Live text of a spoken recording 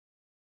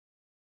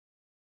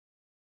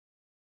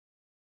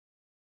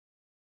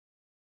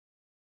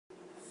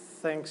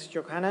Thanks,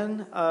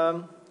 Johannan.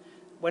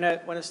 When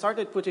I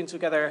started putting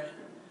together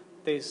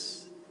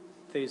this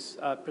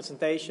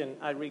presentation,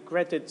 I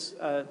regretted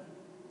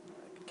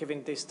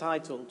giving this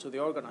title to the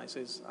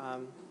organizers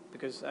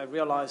because I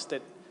realized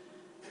that,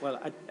 well,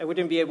 I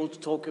wouldn't be able to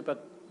talk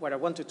about what I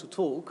wanted to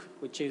talk,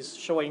 which is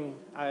showing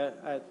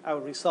our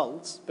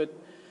results. But,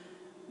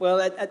 well,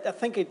 I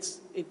think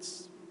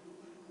it's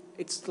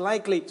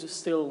likely to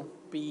still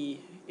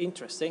be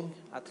interesting,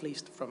 at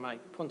least from my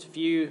point of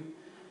view,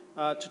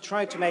 to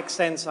try to make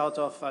sense out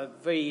of a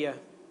very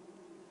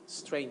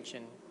strange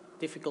and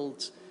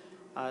difficult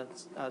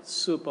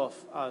soup of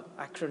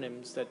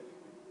acronyms that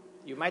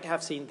you might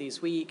have seen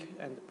this week,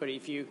 but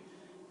if you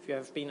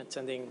have been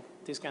attending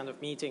these kind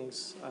of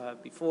meetings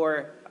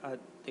before,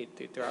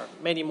 there are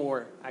many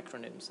more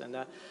acronyms,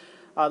 and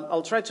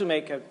I'll try to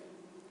make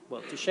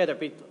to shed a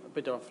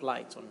bit of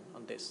light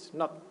on this.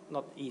 Not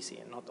easy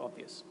and not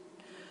obvious.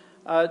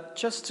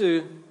 Just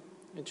to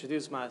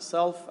introduce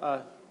myself,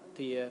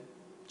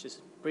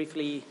 just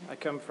briefly, I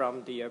come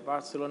from the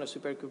Barcelona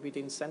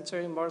Supercomputing Center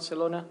in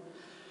Barcelona,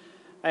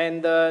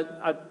 and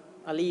I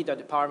lead a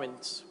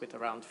department with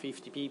around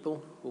 50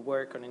 people who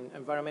work on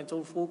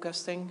environmental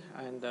forecasting,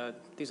 and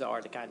these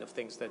are the kind of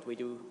things that we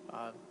do,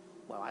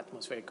 well,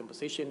 atmospheric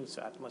composition,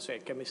 so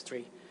atmospheric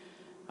chemistry,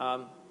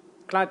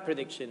 climate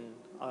prediction,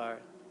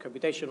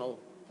 computational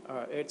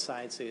earth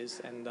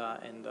sciences, and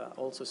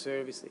also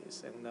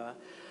services. And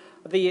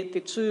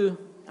the two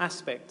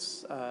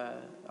aspects,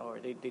 or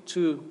the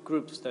two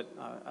groups that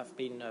I've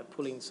been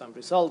pulling some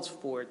results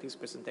for this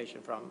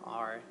presentation from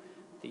are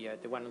the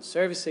one on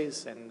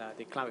services and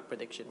the climate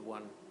prediction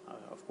one,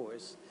 of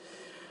course.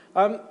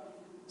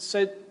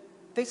 So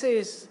this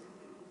is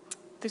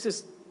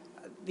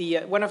the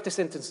one of the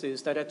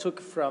sentences that I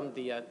took from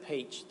the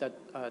page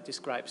that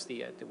describes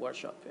the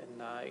workshop,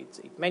 and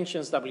it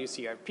mentions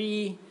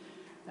WCRP,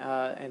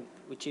 and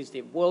which is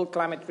the World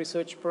Climate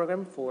Research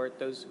Program for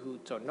those who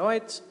don't know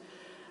it,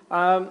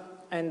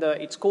 and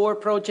its core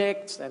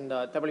projects. And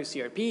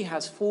WCRP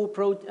has four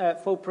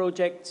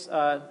projects.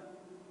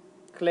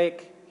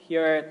 CLIC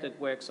here that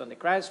works on the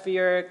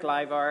cryosphere,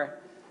 CLIVAR,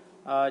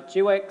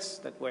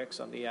 GeoX that works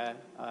on the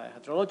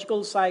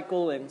hydrological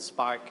cycle, and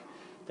SPARC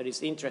that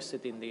is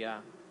interested in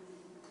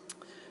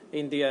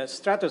the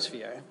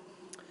stratosphere.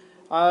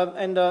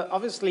 And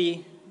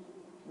obviously,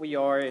 we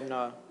are in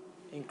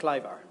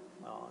CLIVAR.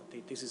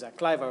 This is a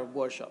CLIVAR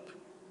workshop.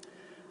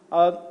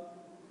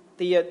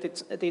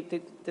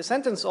 The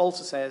sentence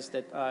also says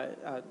that,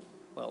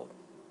 well,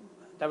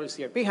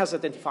 WCRP has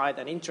identified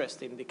an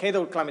interest in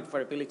decadal climate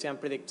variability and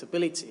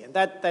predictability, and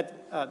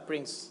that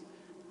brings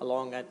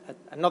along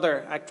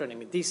another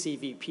acronym,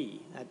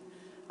 DCVP.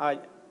 I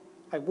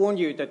warn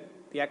you that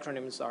the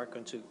acronyms are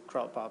going to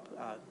crop up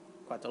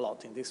quite a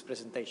lot in this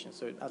presentation,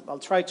 so I'll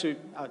try to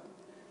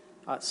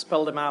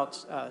spell them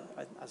out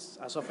as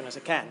often as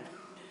I can.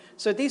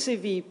 So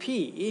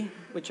DCVP,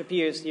 which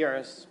appears here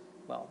as,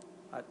 well,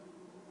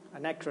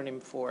 an acronym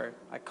for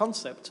a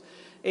concept,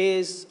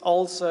 is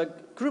also a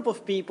group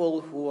of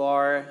people who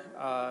are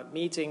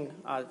meeting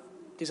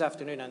this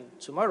afternoon and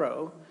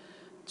tomorrow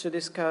to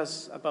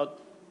discuss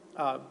about,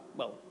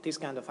 well, these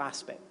kind of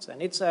aspects.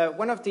 And it's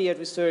one of the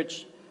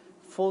research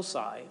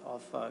foci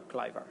of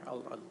CLIVAR.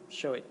 I'll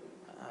show it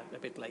a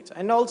bit later.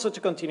 And also to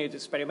continue the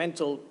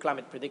experimental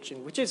climate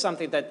prediction, which is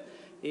something that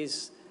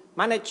is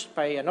managed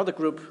by another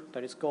group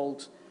that is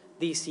called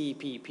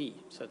DCPP.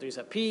 So there is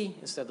a P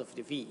instead of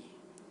the V.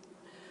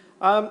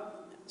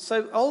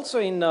 So also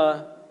in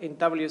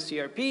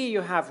WCRP, you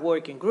have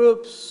working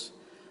groups.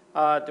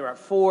 There are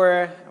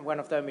four, and one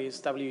of them is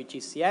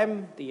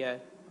WGCM, the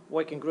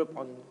working group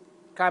on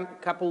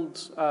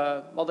coupled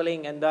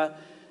modeling, and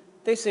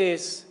this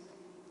is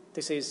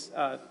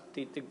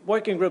the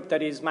working group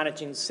that is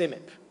managing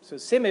CMIP. So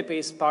CMIP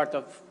is part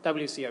of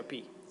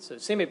WCRP. So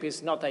CMIP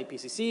is not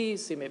IPCC,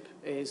 CMIP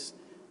is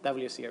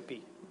WCRP.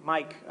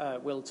 Mike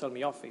will tell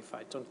me off if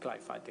I don't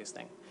clarify this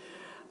thing.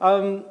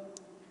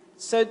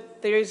 So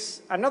there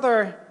is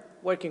another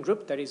working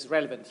group that is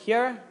relevant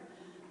here,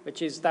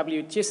 which is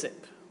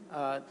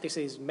WGCIP. This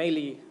is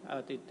mainly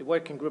the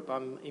working group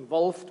I'm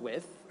involved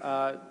with,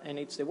 and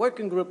it's the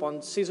working group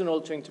on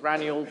seasonal to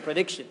interannual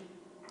prediction.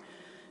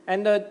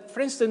 And for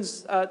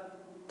instance,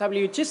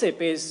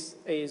 WGCIP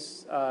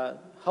is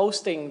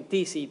hosting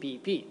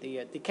DCPP,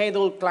 the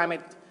Decadal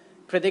Climate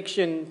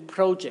Prediction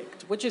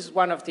Project, which is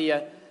one of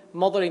the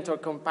model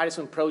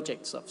intercomparison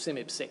projects of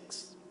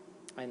CMIP6.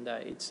 And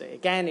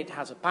again, it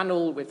has a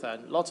panel with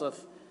lots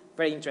of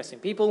very interesting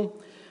people.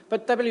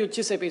 But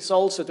WGCIP is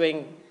also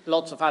doing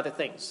lots of other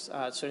things.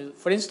 So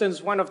for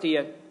instance, one of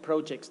the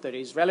projects that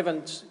is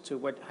relevant to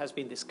what has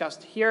been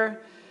discussed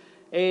here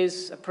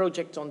is a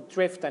project on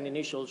drift and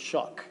initial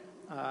shock.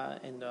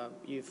 And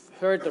you've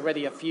heard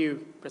already a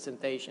few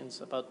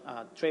presentations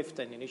about drift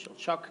and initial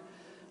shock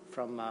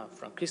from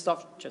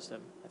Christophe just a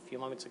few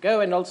moments ago,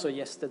 and also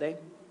yesterday.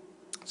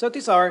 So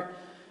these are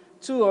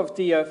two of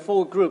the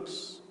four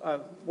groups,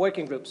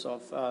 working groups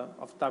of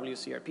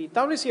WCRP.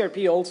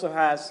 WCRP also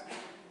has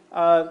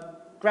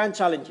grand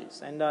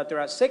challenges. And there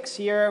are 6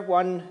 here.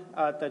 One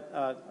that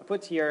I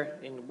put here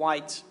in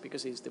white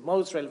because it's the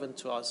most relevant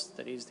to us.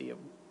 That is the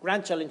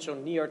grand challenge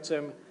on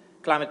near-term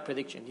climate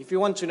prediction. If you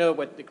want to know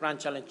what the grand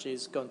challenge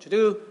is going to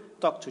do,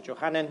 talk to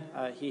Johannen.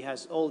 He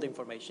has all the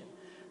information.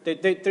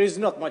 There is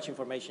not much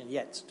information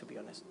yet, to be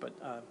honest. But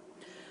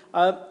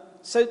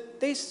so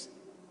this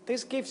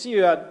gives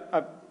you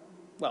a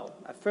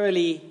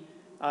fairly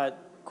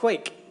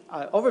quick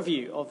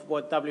overview of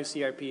what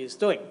WCRP is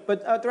doing.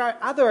 But there are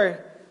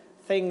other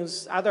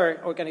things, other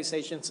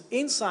organizations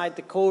inside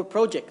the core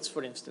projects,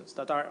 for instance,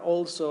 that are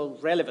also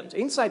relevant.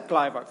 Inside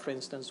CLIVAR, for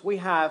instance, we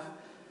have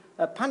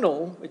a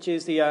panel, which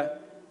is the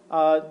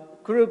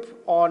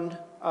group on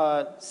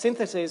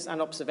synthesis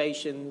and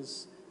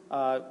observations,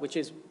 which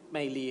is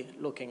mainly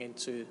looking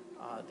into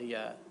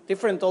the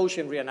different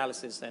ocean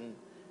reanalysis and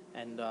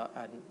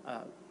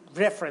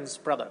reference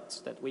products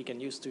that we can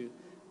use to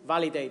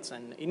validate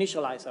and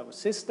initialize our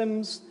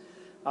systems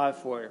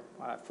for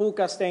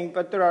forecasting.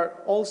 But there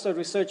are also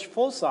research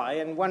foci,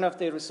 and one of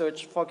the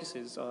research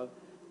focuses of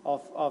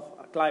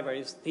CLIVAR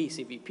is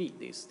DCVP,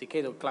 this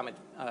Decadal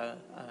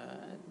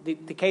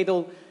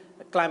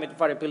Climate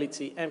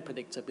Variability and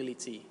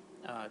Predictability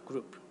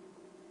group.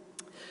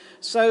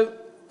 So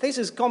this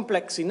is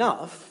complex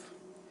enough,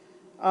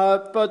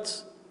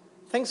 but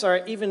things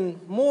are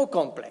even more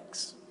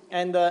complex.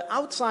 And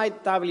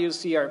outside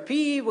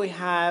WCRP, we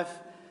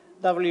have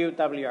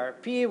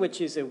WWRP,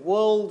 which is a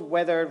World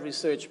Weather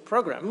Research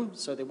Program.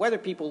 So the weather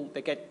people,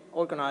 they get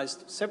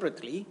organized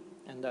separately,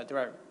 and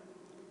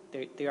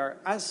they are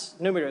as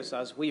numerous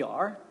as we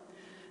are.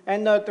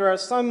 And there are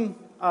some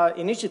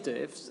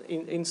initiatives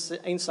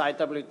inside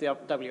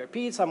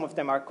WWRP. Some of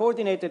them are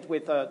coordinated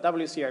with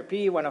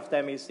WCRP. One of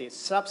them is the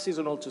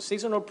sub-seasonal to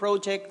seasonal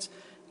project,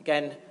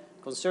 again,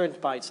 concerned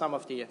by some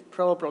of the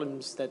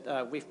problems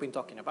that we've been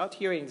talking about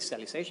here,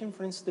 initialization,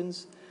 for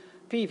instance.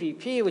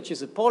 PVP, which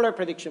is a polar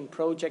prediction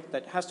project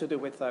that has to do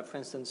with, for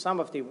instance, some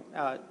of the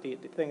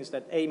things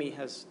that Amy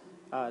has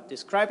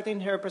described in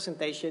her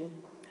presentation.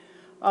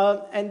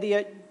 And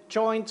the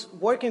joint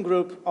working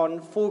group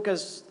on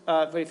focus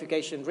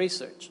verification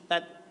research.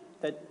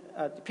 The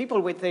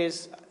people with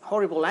this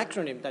horrible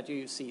acronym that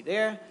you see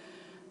there,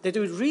 they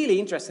do really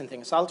interesting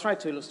things. I'll try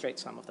to illustrate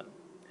some of them.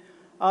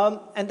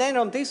 And then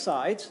on this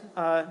side,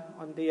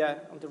 on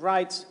the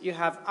right, you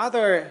have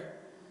other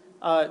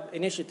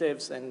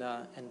initiatives and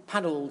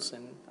panels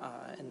and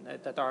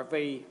that are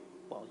very,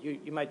 well,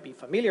 you might be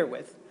familiar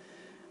with,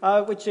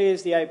 which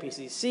is the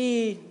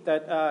IPCC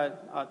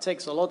that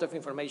takes a lot of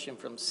information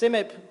from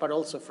CMIP, but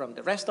also from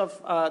the rest of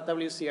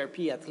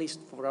WCRP, at least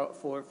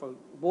for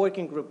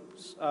working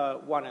groups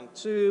 1 and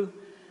 2,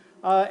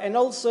 and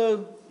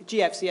also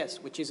GFCS,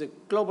 which is a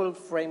global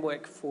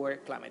framework for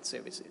climate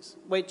services,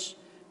 which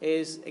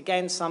is,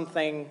 again,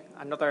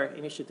 another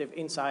initiative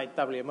inside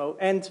WMO.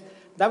 And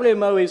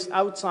WMO is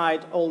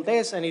outside all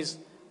this and is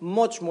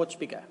much, much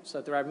bigger. So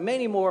there are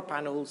many more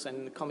panels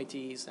and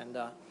committees. And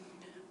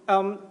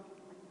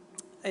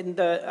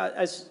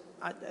as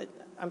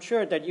I'm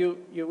sure that you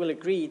will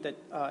agree that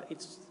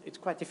it's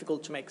quite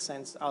difficult to make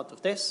sense out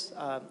of this.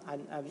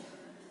 And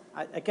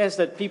I guess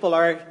that people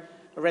are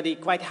already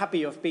quite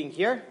happy of being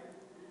here.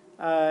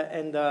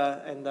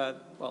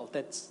 Well,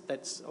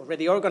 that's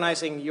already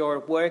organizing your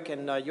work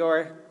and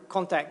your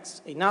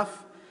contacts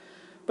enough.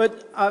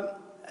 But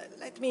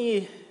let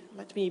me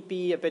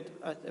be a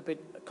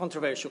bit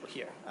controversial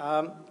here.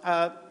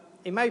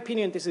 In my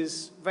opinion, this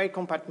is very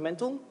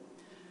compartmental,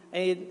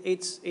 and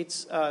it's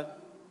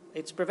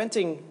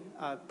preventing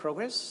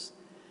progress.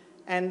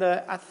 And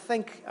I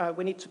think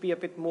we need to be a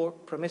bit more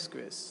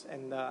promiscuous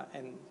and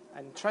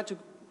try to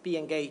be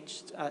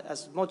engaged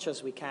as much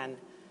as we can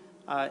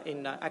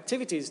in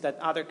activities that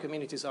other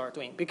communities are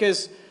doing.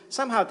 Because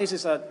somehow this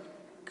is a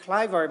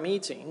CLIVAR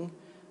meeting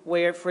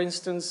where, for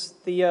instance,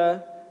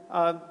 the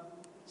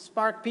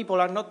Spark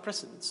people are not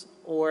present,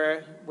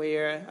 or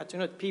where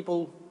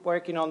people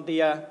working on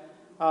the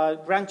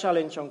Grand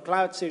Challenge on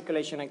cloud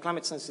circulation and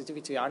climate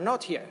sensitivity are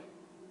not here.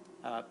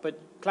 But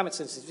climate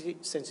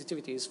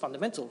sensitivity is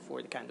fundamental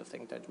for the kind of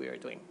thing that we are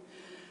doing.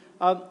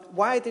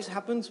 Why this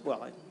happens?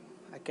 Well, I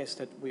guess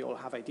that we all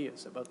have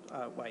ideas about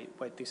why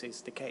this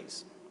is the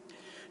case.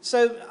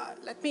 So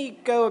let me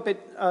go a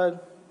bit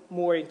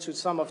more into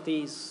some of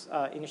these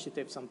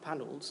initiatives and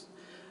panels.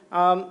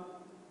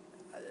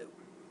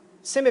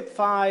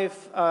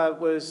 CMIP6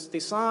 was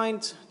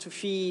designed to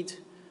feed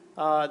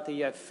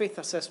the 5th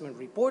assessment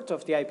report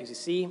of the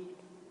IPCC.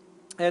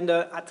 And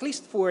at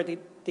least for the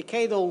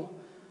decadal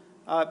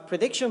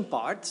prediction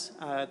part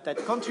that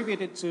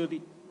contributed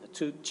to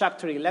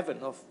Chapter 11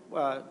 of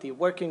the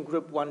Working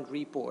Group 1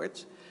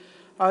 report,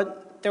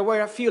 there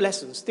were a few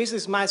lessons. This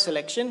is my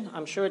selection.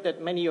 I'm sure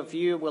that many of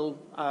you will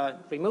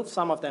remove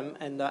some of them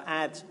and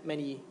add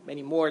many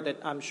more that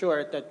I'm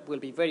sure that will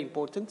be very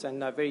important and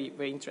very,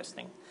 very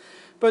interesting.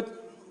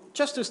 But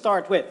just to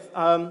start with,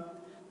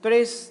 there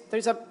is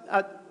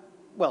a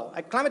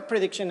climate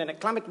prediction and a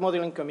climate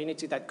modeling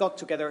community that got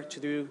together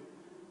to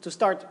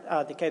start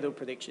decadal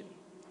prediction.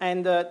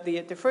 And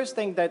the first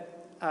thing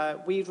that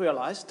we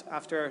realized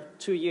after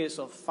 2 years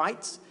of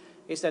fights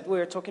is that we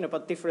were talking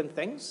about different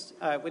things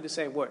with the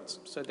same words.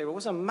 So there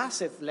was a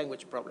massive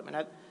language problem.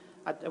 And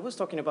I was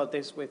talking about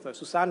this with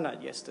Susanna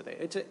yesterday.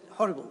 It's a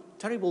horrible,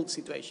 terrible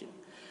situation.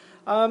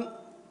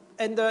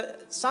 And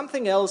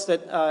something else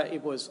that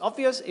it was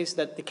obvious is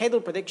that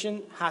decadal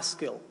prediction has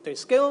skill. There's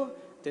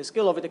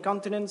skill over the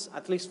continents,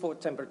 at least for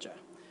temperature.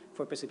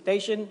 For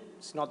precipitation,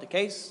 it's not the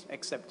case,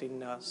 except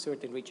in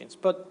certain regions.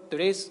 But there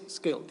is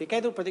skill.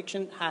 Decadal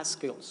prediction has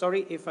skill.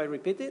 Sorry if I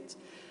repeat it,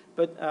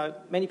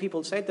 but many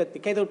people say that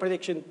decadal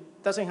prediction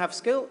doesn't have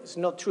skill. It's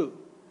not true.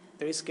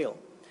 There is skill.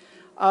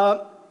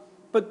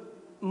 But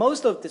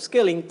most of the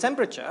skill in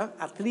temperature,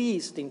 at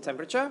least in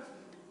temperature,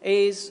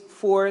 is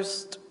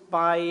forced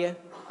by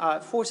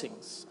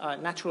forcings,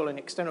 natural and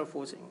external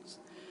forcings.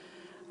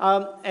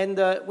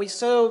 And we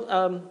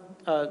saw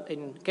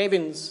in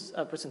Gavin's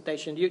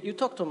presentation, you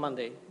talked on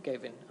Monday,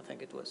 Gavin, I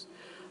think it was,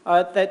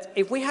 that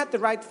if we had the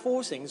right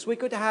forcings, we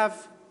could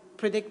have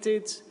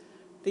predicted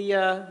the,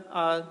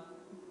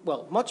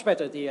 well, much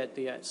better the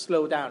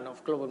slowdown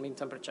of global mean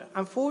temperature.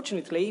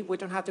 Unfortunately, we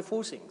don't have the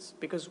forcings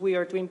because we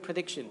are doing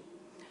prediction.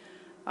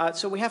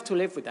 So we have to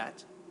live with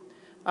that.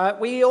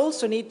 We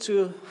also need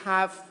to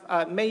have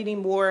many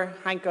more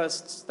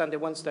hindcasts than the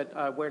ones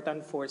that were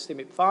done for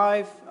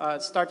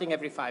CMIP6, starting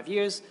every 5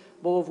 years.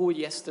 Bovu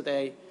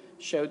yesterday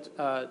showed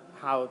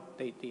how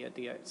the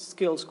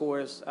skill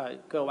scores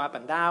go up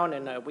and down,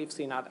 and we've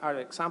seen other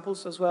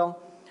examples as well.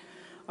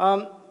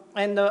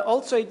 And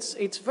also,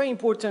 it's very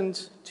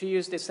important to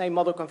use the same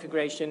model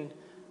configuration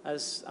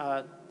as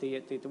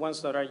the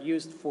ones that are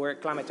used for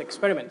climate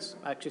experiments.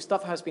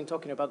 Christophe has been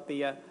talking about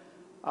the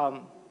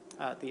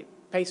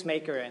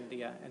pacemaker and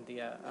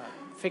the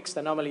fixed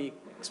anomaly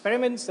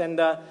experiments,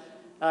 and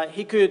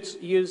he could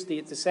use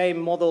the same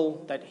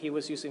model that he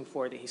was using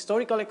for the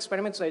historical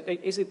experiments. So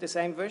is it the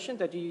same version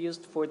that you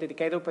used for the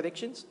decadal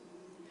predictions?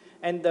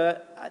 And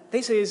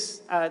this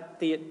is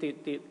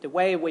the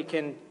way we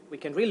can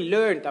really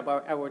learn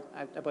about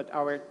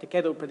our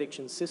decadal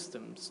prediction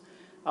systems,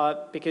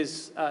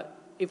 because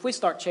if we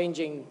start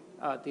changing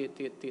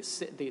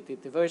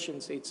the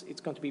versions,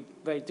 it's going to be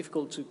very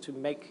difficult to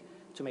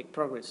make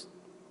progress.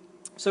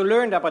 So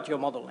learn about your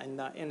model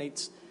and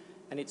its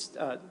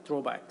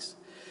drawbacks.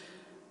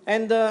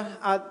 And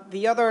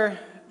the other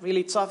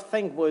really tough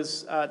thing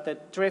was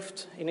that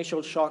drift,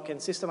 initial shock,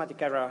 and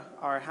systematic error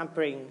are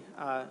hampering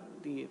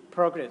the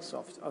progress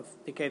of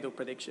decadal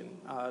prediction.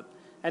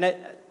 And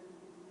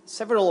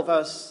several of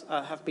us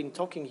have been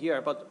talking here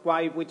about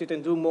why we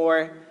didn't do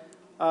more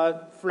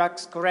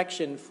flux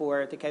correction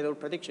for decadal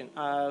prediction.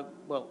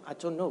 Well, I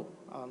don't know.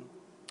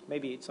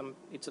 Maybe it's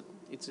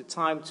a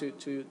time to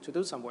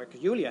do some work.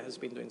 Julia has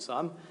been doing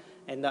some,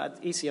 and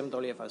at ECM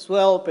Doliev as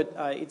well, but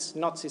it's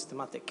not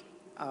systematic.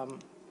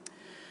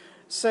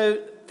 So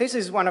this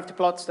is one of the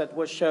plots that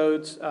was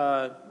showed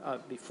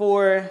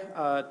before.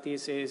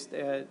 These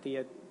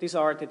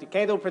are the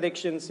decadal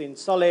predictions in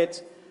solid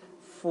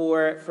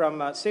from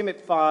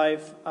CMIP5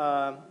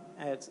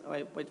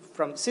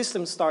 from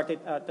systems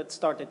that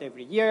started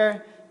every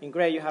year. In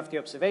gray, you have the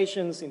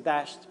observations. In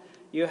dashed,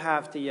 you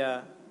have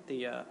the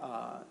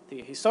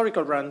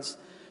historical runs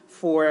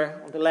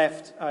for, on the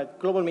left,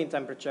 global mean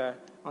temperature,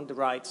 on the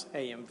right,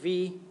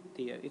 AMV.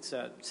 It's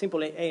a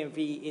simple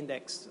AMV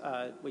index,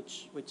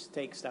 which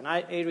takes an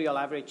aerial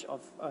average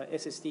of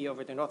SST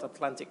over the North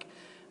Atlantic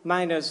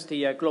minus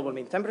the global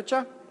mean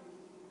temperature.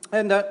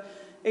 And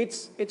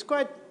it's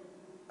quite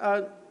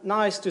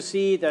nice to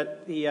see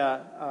that the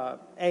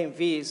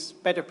AMV is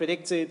better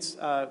predicted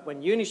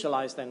when you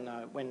initialize than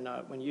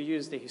when you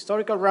use the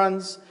historical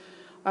runs.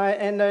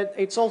 And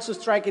it's also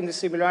striking the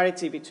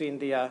similarity between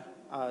the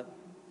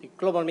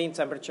global mean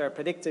temperature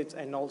predicted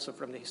and also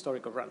from the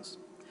historical runs.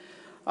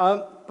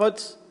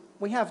 But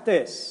we have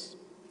this.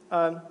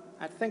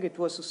 I think it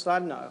was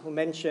Susanna who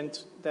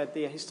mentioned that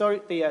the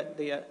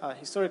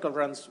historical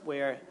runs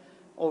were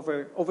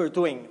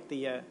overdoing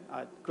the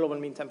global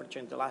mean temperature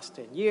in the last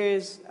 10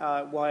 years,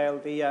 while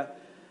the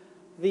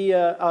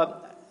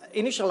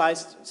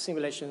initialized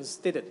simulations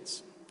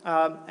didn't.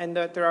 And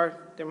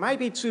there might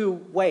be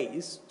two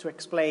ways to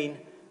explain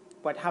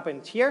what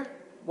happened here.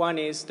 One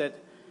is that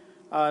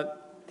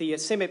the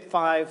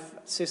CMIP5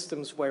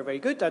 systems were very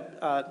good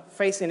at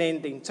phasing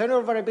in the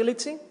internal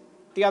variability.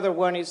 The other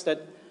one is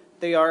that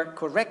they are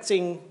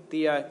correcting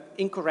the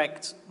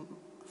incorrect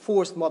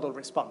forced model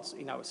response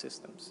in our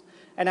systems.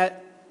 And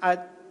I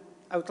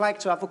would like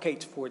to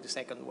advocate for the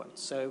second one.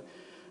 So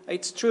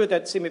it's true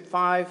that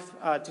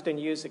CMIP5 didn't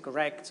use the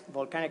correct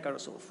volcanic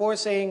aerosol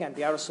forcing, and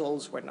the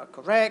aerosols were not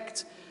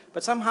correct.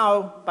 But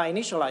somehow, by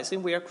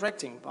initializing, we are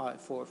correcting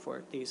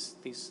for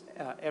these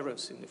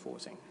errors in the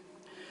forcing.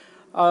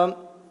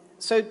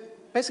 So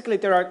basically,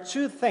 there are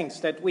two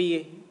things that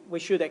we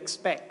should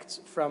expect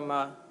from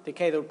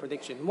decadal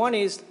prediction. One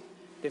is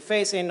the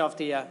phase-in of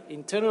the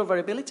internal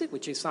variability,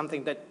 which is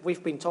something that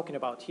we've been talking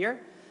about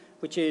here,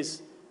 which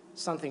is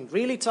something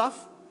really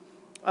tough.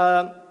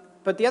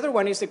 But the other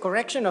one is the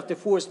correction of the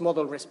forced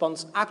model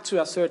response up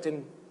to a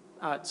certain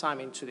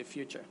time into the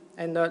future.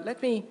 And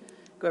let me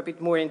go a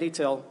bit more in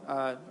detail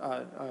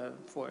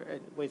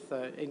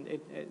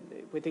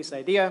with this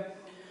idea.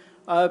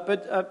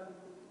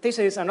 This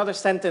is another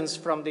sentence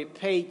from the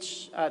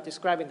page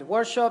describing the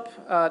workshop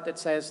that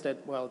says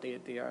that, well,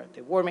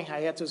 the warming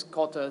hiatus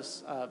caught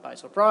us by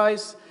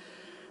surprise,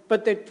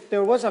 but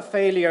there was a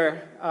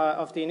failure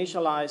of the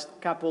initialized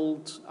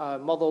coupled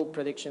model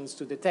predictions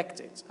to detect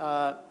it.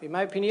 In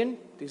my opinion,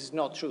 this is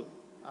not true.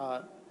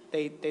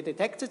 They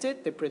detected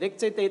it, they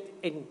predicted it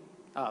in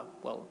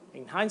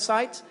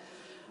hindsight,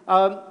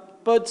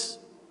 but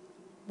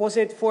was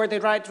it for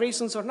the right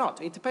reasons or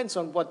not? It depends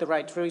on what the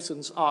right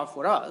reasons are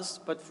for us,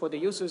 but for the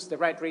users, the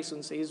right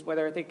reasons is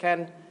whether they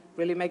can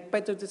really make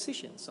better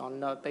decisions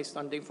based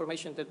on the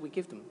information that we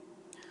give them.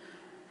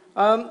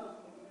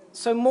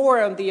 So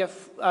more on the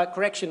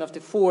correction of the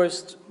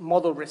forced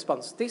model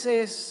response.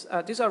 These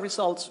are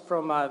results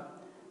from a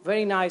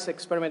very nice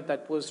experiment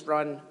that was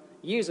run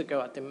years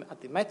ago at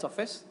the Met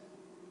Office.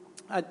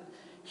 A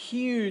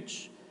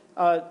huge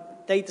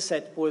data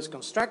set was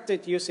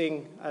constructed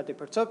using the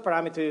perturb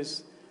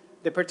parameters,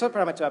 the perturb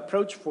parameter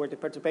approach for the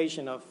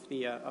perturbation of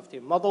the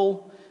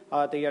model.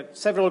 There are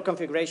several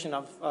configurations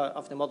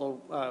of the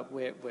model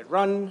were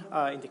run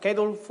in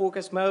Decadal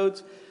focus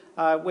mode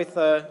with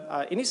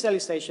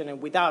initialization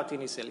and without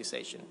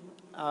initialization.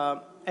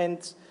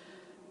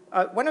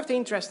 One of the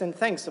interesting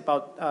things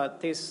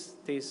about this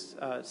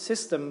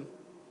system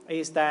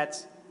is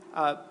that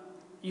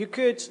you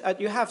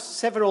have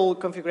several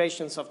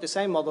configurations of the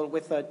same model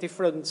with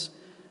different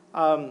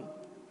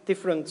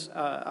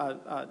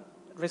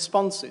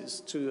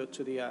responses to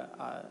the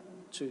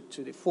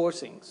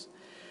forcings.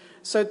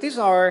 So these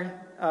are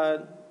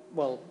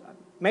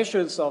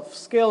measures of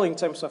skill in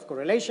terms of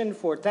correlation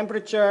for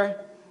temperature,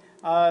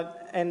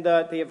 and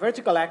the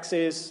vertical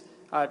axis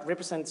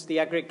represents the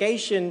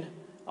aggregation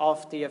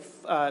of the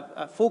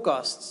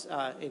forecasts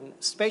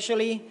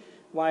spatially,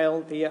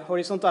 while the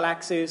horizontal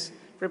axis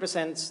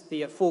represents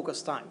the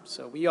focus time.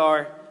 So we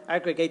are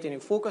aggregating in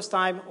focus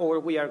time,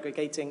 or we are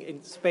aggregating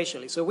in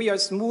spatially. So we are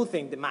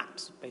smoothing the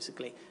maps,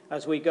 basically,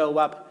 as we go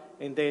up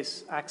in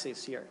this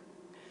axis here.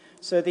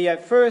 So the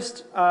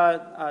first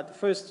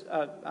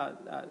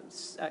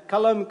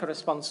column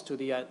corresponds to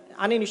the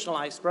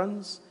uninitialized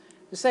runs,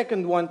 the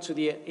second one to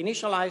the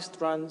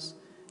initialized runs,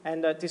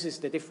 and this is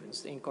the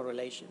difference in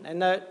correlation.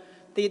 And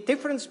the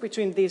difference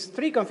between these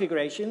three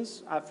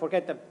configurations, I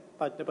forget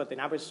about the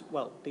numbers,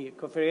 well, the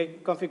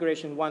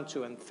configuration 1,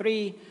 2, and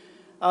 3,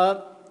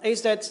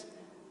 is that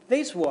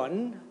this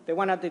one, the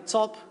one at the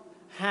top,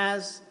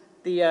 has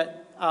the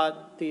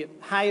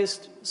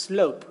highest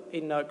slope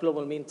in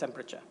global mean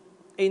temperature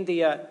in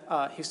the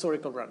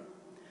historical run.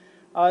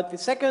 The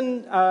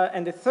second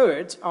and the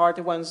third are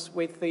the ones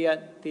with the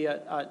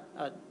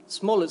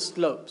smallest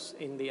slopes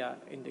in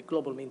the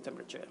global mean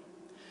temperature.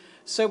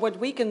 So what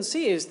we can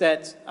see is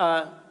that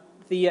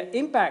the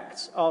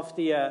impact of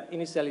the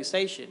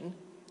initialization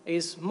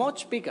is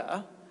much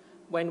bigger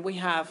when we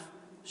have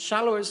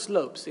shallower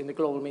slopes in the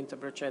global mean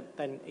temperature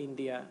than in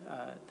the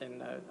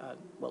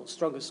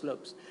stronger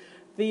slopes.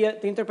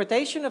 The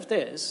interpretation of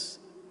this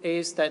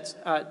is that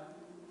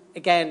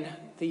again,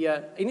 the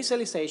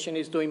initialization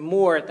is doing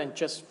more than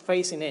just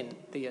phasing in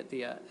the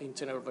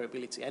internal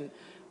variability, and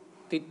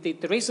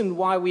the reason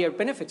why we are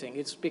benefiting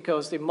is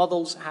because the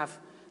models have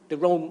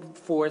their own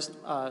forced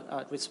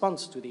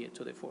response to the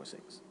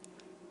forcings.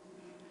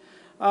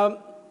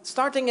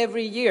 Starting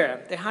every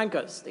year, the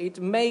hindcast, it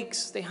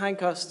makes the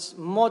hindcasts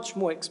much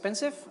more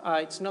expensive.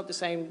 It's not the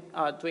same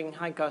doing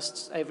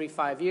hindcasts every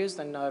 5 years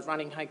than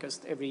running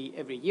hindcasts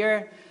every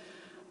year.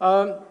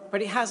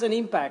 But it has an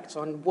impact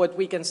on what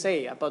we can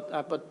say about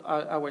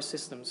our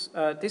systems.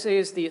 This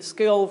is the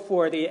skill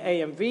for the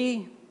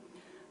AMV.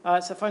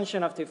 It's a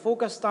function of the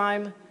focus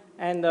time,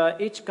 and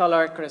each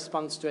color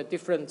corresponds to a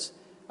different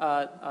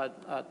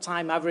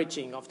time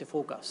averaging of the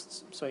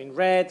forecasts. So in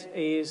red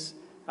is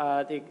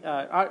the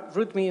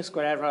root mean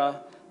square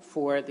error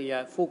for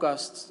the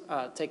forecasts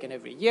taken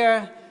every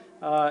year,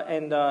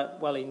 and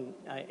well, in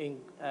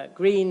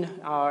green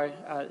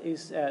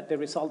is the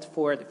result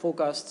for the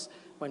forecasts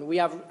when we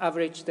have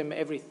averaged them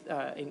every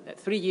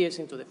 3 years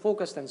into the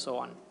forecast, and so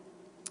on.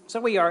 So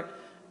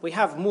we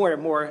have more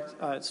and more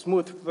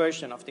smooth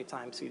version of the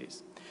time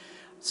series.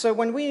 So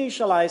when we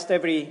initialized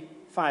every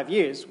 5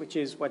 years, which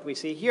is what we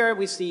see here,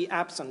 we see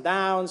ups and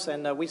downs,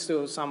 and we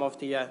saw some of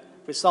the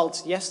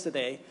results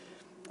yesterday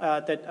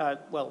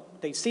that, well,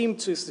 they seem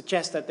to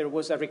suggest that there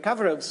was a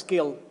recovery of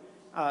skill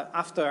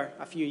after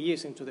a few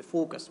years into the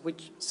forecast,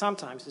 which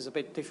sometimes is a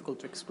bit difficult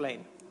to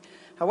explain.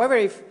 However,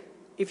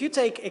 if you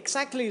take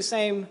exactly the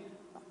same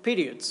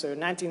period, so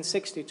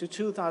 1960 to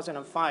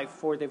 2005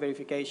 for the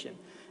verification,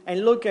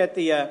 and look at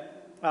the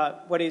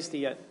what is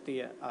the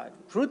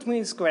root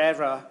mean square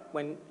error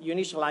when you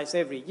initialize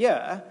every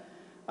year,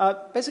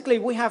 basically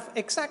we have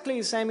exactly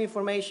the same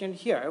information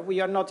here.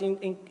 We are not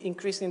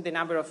increasing the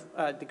number of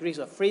degrees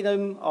of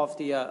freedom of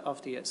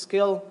the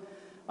skill,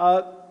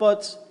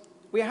 but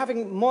we are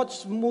having much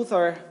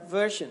smoother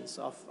versions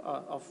of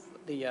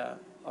the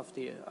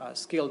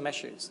skill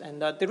measures.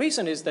 And the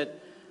reason is that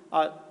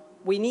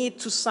we need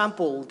to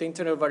sample the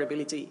internal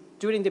variability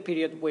during the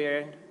period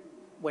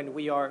when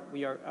we are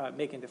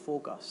making the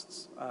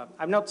forecasts.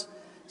 I'm not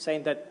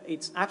saying that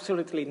it's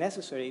absolutely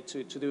necessary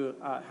to do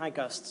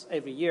hindcasts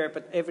every year,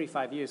 but every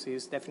 5 years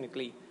is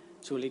definitely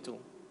too little.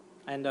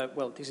 And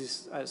well, this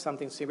is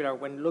something similar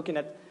when looking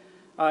at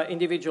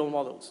individual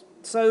models.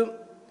 So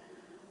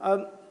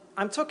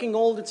I'm talking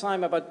all the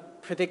time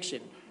about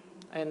prediction.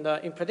 And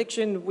in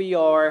prediction, we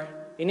are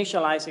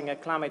initializing a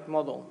climate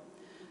model.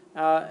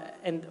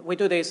 And we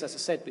do this, as I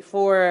said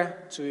before,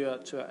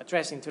 to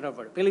address internal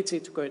variability,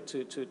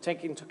 to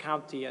take into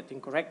account the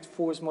incorrect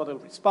force model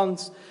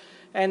response.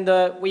 And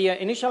we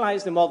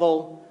initialize the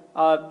model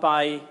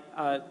by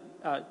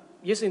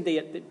using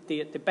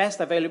the best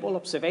available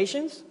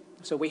observations.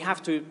 So we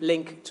have to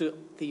link to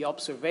the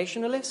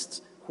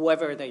observationalists,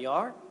 whoever they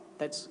are.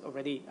 That's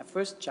already a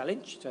first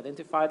challenge, to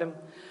identify them.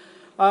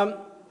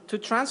 To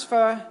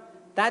transfer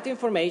that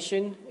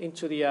information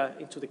into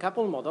the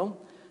couple model,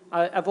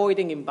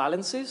 avoiding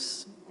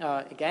imbalances.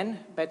 Again,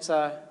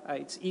 better,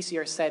 it's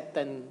easier said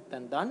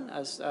than done,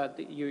 as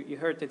you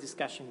heard the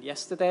discussion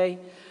yesterday.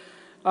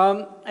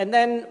 And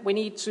then we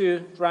need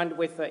to run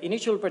with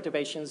initial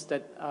perturbations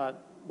that,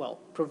 well,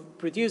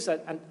 produce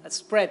a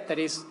spread that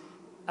is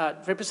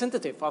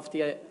representative of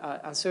the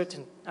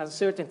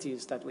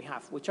uncertainties that we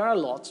have, which are a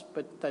lot,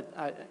 but that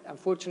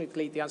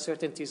unfortunately the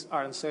uncertainties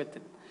are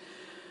uncertain.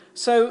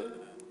 So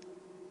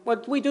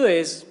what we do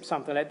is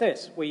something like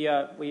this. We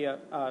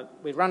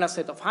run a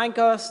set of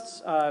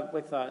hindcasts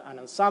with an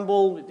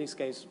ensemble. In this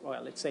case,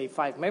 well, let's say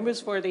 5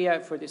 members for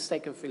the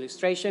sake of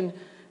illustration.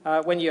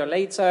 1 year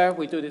later,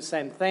 we do the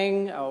same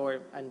thing,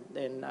 and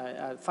then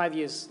 5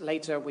 years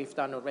later, we've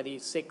done already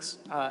 6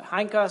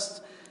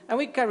 hindcasts, and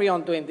we carry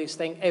on doing this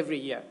thing every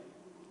year.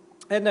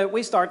 And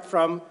we start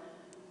from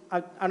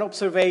an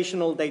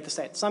observational data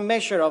set, some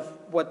measure of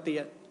what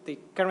the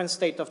current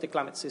state of the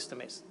climate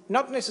system is.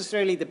 Not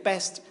necessarily the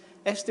best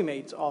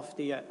estimate of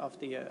the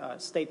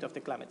state of the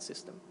climate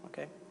system,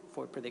 okay,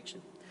 for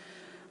prediction.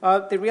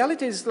 The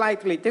reality is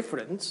slightly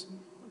different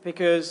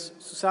because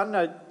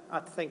Susanna, I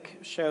think,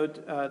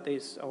 showed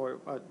this, or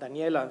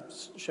Daniela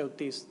showed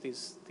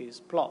this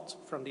plot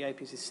from the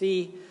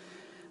IPCC,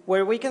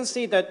 where we can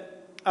see that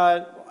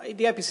in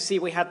the IPCC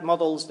we had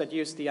models that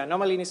used the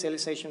anomaly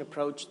initialization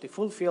approach, the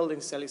full field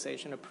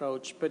initialization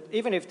approach, but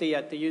even if they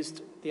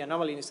used the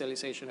anomaly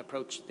initialization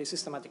approach, the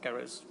systematic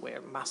errors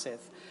were massive.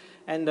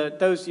 And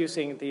those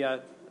using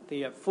the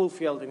full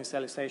field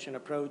initialization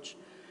approach,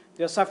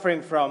 they're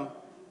suffering from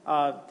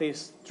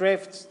these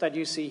drifts that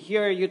you see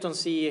here. You don't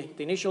see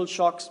the initial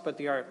shocks, but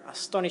they are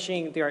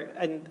astonishing.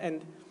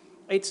 And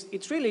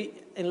it's really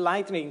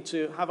enlightening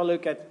to have a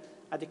look at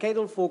a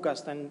decadal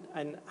forecast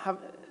and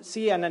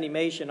see an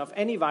animation of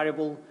any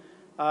variable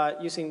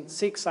using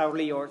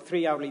 6-hourly or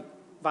 3-hourly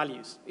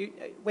values.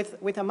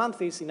 With a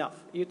month is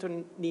enough. You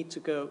don't need to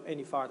go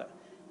any farther.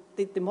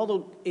 The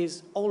model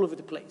is all over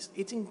the place.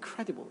 It's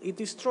incredible. It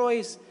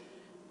destroys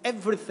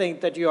everything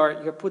that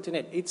you're putting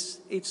in. It's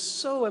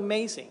so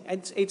amazing.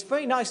 And it's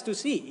very nice to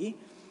see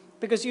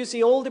because you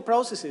see all the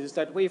processes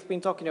that we've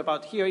been talking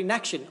about here in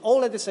action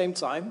all at the same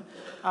time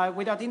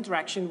without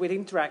interaction with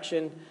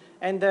interaction.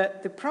 And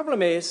the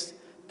problem is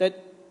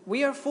that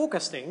we are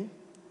forecasting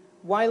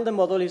while the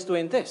model is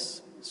doing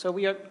this. So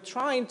we are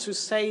trying to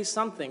say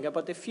something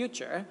about the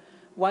future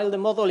while the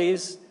model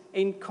is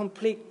in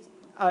complete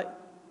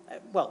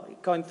well,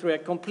 going through a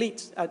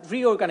complete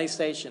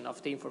reorganization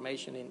of the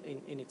information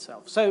in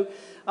itself. So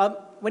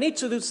we need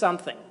to do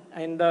something.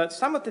 And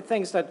some of the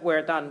things that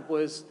were done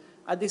was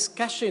a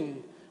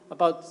discussion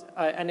about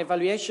an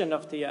evaluation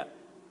of the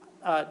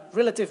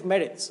relative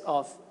merits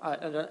of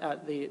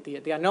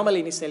the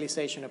anomaly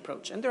initialization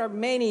approach. And there are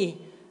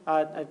many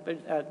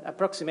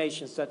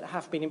approximations that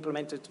have been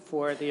implemented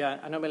for the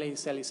anomaly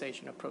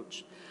initialization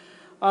approach.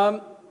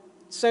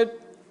 So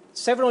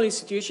several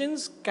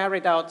institutions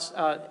carried out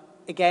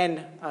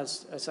again,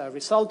 as a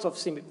result of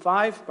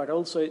CMIP6, but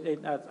also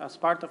as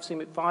part of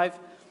CMIP6,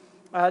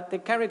 they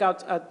carried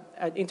out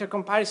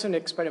intercomparison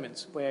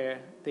experiments where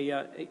they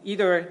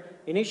either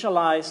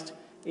initialized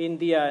in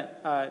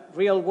the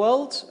real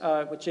world,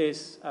 which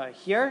is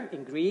here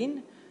in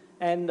green,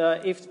 and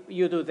if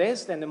you do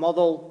this, then the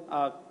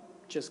model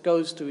just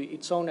goes to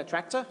its own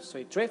attractor, so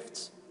it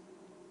drifts.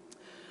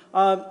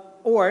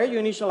 Or you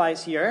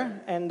initialize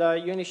here, and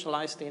you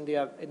initialized in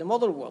the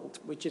model world,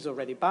 which is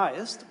already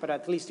biased, but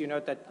at least you know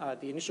that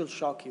the initial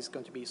shock is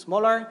going to be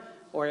smaller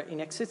or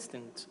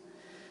inexistent.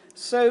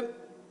 So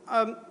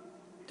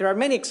there are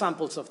many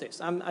examples of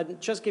this. I'm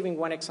just giving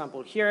one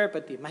example here,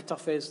 but the Met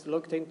Office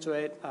looked into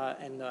it,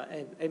 and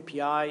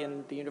MPI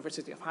and the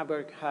University of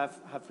Hamburg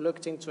have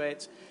looked into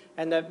it,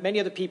 and many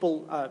other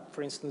people,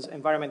 for instance,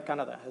 Environment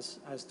Canada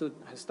has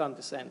done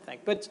the same thing.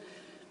 But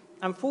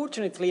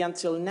unfortunately,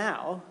 until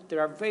now, there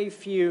are very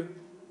few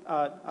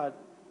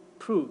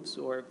proofs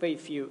or very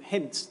few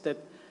hints that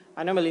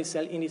anomaly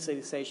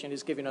initialization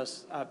is giving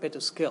us a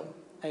better skill.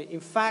 In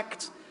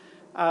fact,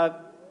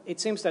 it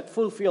seems that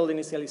full field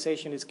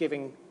initialization is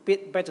giving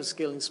better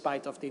skill in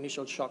spite of the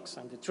initial shocks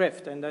and the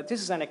drift. And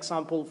this is an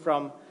example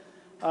from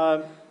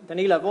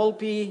Daniela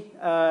Volpi,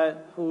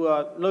 who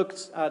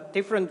looked at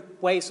different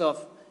ways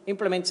of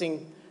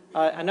implementing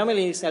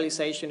anomaly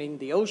initialization in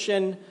the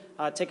ocean,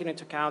 taking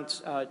into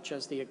account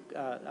just the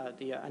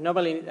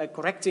anomaly,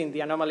 correcting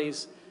the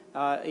anomalies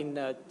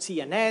in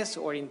T and S,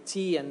 or in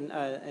T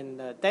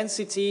and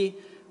density,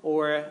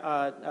 or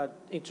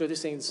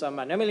introducing some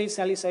anomaly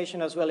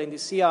initialization as well in the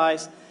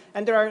CIs.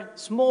 And there are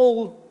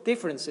small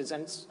differences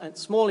and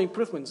small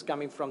improvements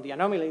coming from the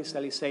anomaly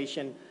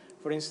initialization,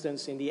 for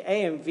instance, in the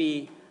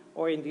AMV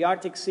or in the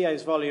Arctic sea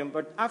ice volume,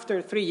 but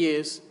after 3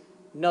 years,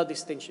 no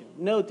distinction,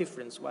 no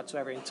difference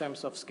whatsoever in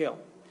terms of scale.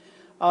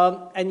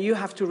 And you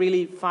have to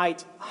really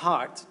fight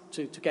hard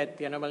to get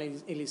the anomaly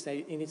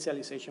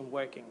initialization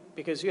working,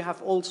 because you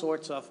have all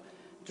sorts of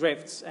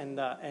drifts and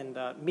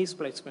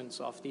misplacements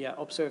of the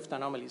observed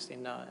anomalies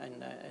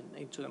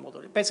into the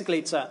model. Basically,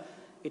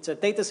 it's a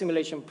data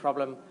simulation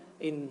problem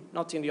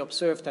not in the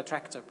observed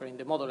attractor, but in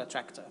the model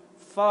attractor.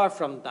 Far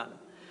from done.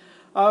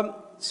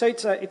 So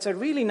it's a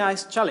really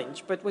nice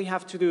challenge, but we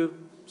have to do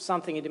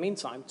something in the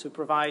meantime to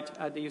provide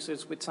the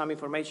users with some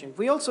information.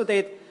 We also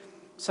did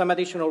some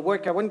additional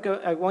work. I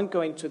won't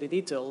go into the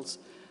details.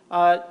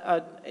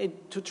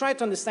 To try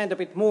to understand a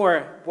bit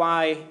more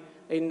why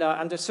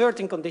under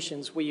certain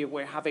conditions we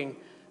were having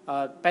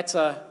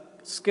better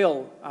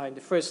skill in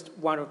the first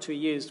 1 or 2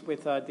 years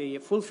with the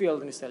full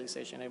field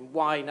initialization, and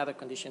why in other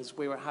conditions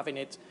we were having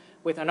it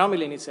with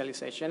anomaly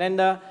initialization.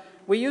 And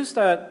we used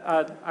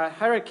a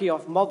hierarchy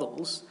of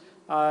models,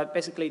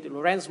 basically the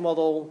Lorenz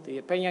model,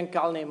 the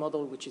Peña-Kalne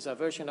model, which is a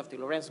version of the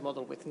Lorenz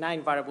model with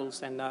 9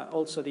 variables, and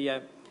also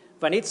the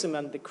Van Itzem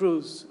and the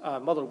Cruz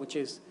model, which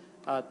is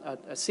a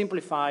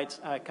simplified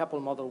couple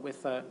model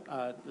with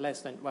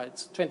less than, well,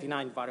 it's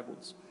 29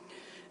 variables.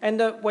 And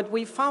what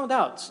we found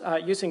out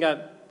using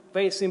a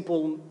very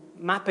simple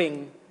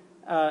mapping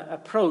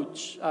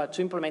approach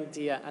to implement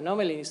the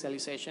anomaly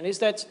initialization is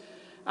that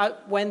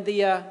when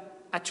the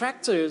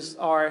attractors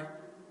are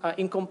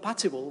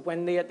incompatible,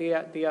 when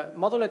the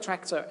model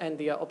attractor and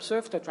the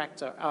observed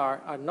attractor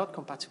are not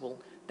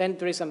compatible, then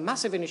there is a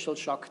massive initial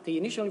shock. The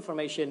initial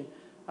information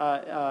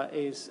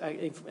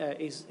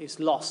is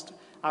lost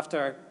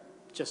after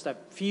just a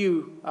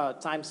few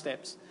time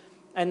steps,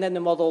 and then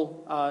the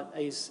model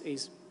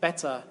is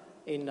better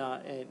in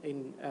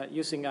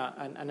using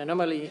an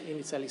anomaly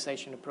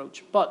initialization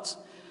approach. But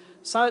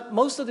so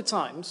most of the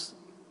times,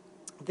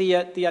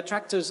 the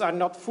attractors are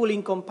not fully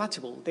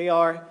incompatible. They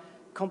are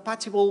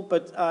compatible,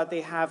 but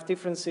they have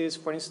differences,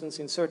 for instance,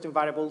 in certain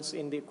variables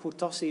in the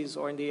kurtosis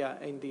or in the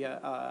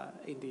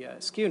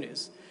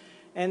skewness.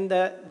 And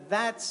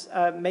that's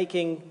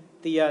making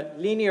the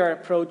linear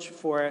approach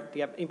for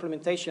the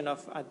implementation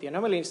of the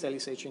anomaly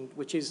initialization,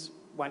 which is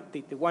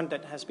the one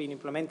that has been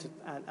implemented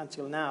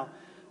until now,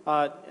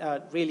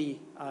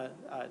 really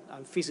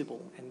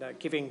unfeasible and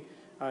giving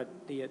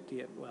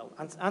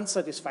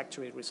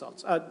unsatisfactory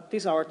results.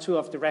 These are 2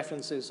 of the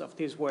references of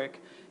this work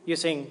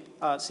using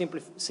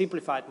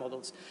simplified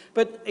models.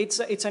 But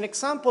it's an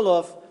example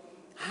of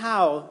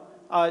how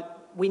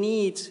we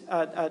need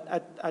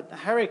a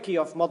hierarchy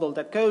of model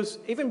that goes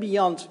even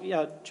beyond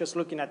just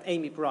looking at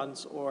AMIP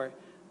runs or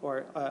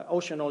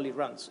ocean-only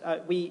runs.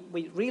 We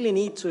really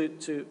need to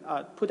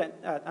put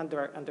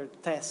under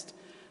test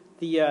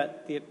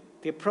the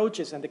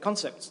approaches and the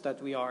concepts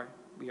that we are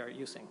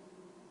using.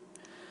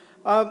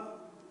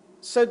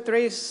 So there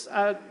is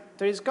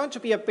going to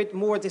be a bit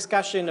more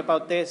discussion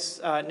about this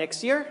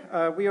next year.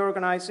 We are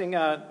organizing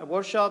a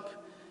workshop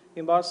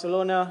in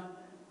Barcelona.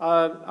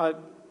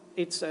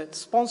 It's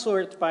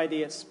sponsored by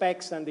the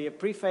SPECS and the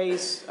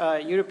Preface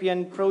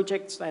European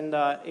projects, and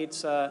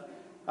it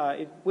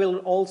will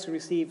also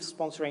receive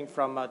sponsoring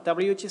from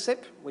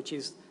WGCIP, which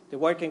is the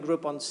working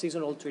group on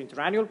seasonal to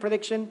interannual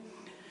prediction.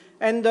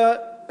 And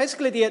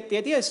basically, the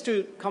idea is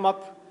to come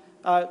up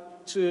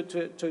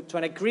to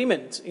an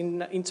agreement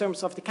in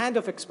terms of the kind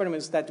of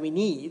experiments that we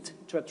need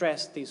to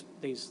address this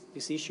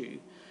issue,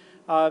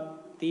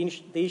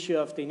 the issue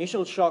of the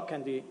initial shock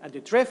and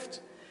the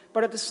drift,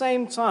 but at the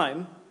same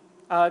time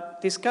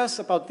discuss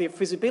about the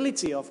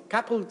feasibility of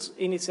coupled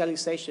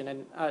initialization.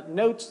 And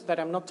note that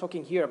I'm not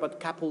talking here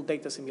about coupled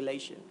data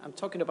simulation. I'm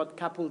talking about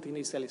coupled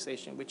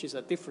initialization, which is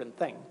a different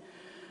thing,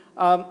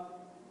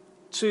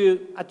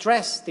 to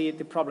address the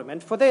problem.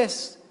 And for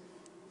this,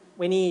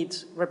 we need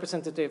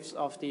representatives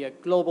of the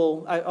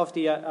global,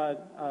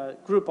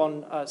 group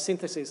on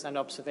synthesis and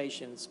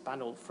observations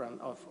panel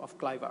of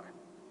CLIVAR.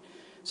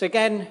 So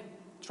again,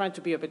 trying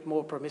to be a bit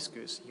more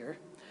promiscuous here.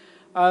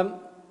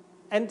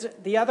 And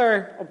the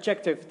other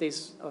objective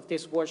of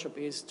this workshop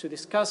is to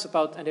discuss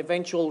about an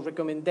eventual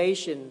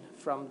recommendation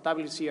from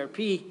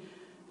WCRP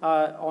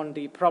on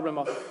the problem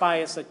of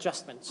bias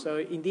adjustment. So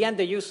in the end,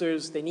 the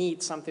users, they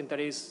need something that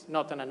is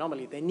not an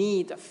anomaly. They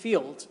need a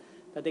field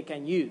that they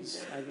can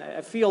use, and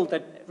a field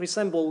that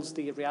resembles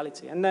the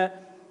reality. And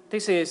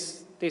this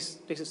is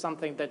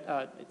something that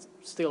it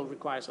still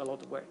requires a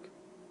lot of work.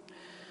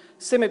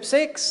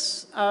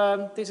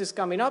 CMIP6, this is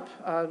coming up.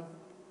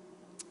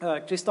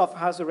 Christophe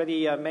has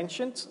already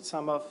mentioned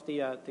some of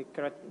the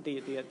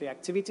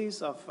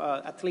activities of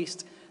at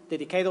least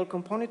the decadal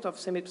component of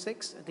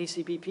CMIP6,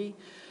 DCPP.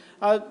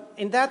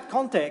 In that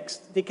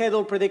context,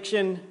 decadal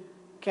prediction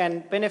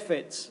can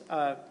benefit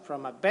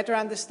from a better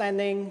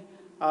understanding,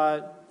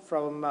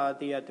 from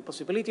the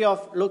possibility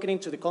of looking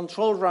into the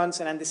control runs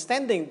and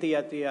understanding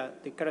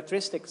the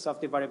characteristics of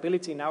the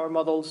variability in our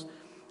models,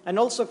 and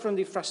also from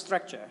the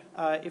infrastructure.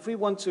 If we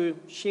want to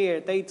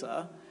share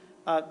data,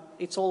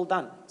 it's all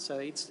done, so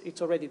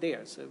it's already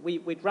there. So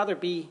we'd rather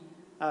be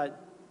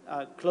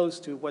close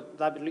to what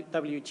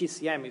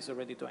WGCM is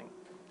already doing.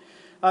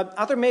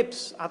 Other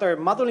MIPS, other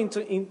model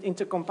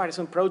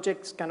intercomparison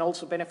projects can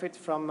also benefit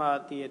from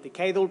the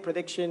decadal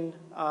prediction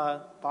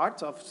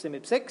part of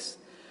CMIP6,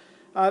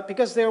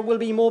 because there will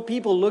be more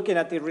people looking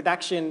at the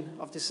reduction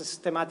of the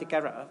systematic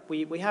error.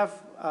 We have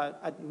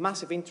a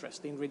massive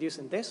interest in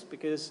reducing this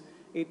because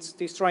it's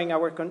destroying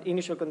our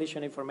initial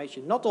condition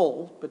information. Not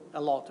all, but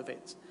a lot of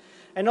it.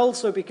 And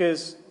also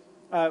because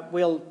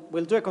we'll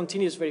do a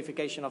continuous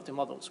verification of the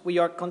models. We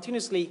are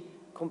continuously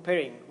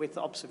comparing with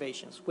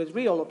observations, with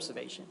real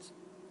observations.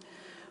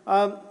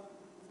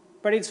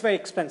 But it's very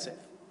expensive.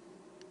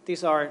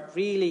 These are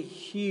really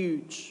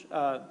huge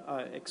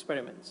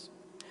experiments.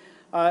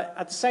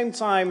 At the same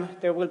time,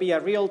 there will be a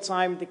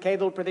real-time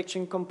decadal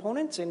prediction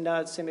component in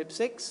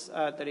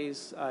CMIP6 that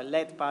is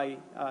led by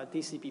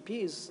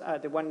DCPP, is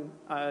the one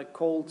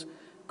called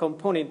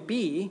Component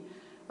B.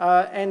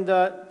 And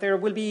there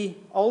will be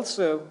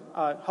also,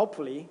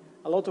 hopefully,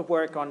 a lot of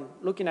work on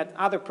looking at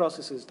other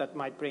processes that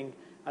might bring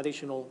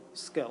additional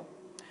skill.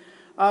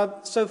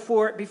 So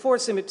before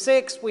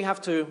CMIP6, we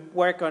have to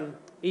work on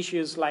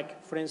issues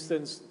like, for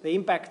instance, the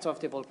impact of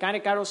the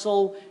volcanic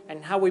aerosol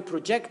and how we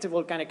project the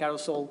volcanic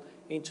aerosol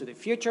into the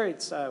future.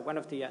 It's one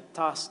of the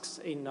tasks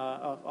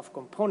of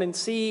Component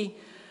C,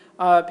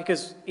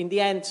 because in the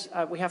end,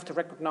 we have to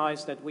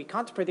recognize that we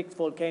can't predict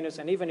volcanoes,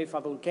 and even if a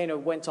volcano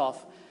went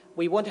off,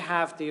 we want to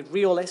have the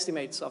real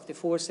estimates of the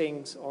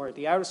forcings or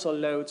the aerosol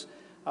loads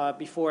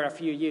before a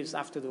few years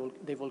after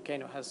the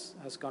volcano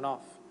has gone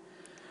off.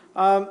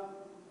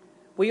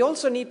 We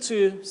also need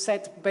to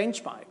set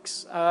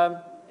benchmarks.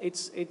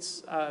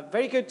 It's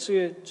very good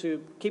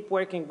to keep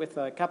working with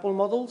couple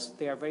models.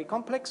 They are very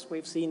complex.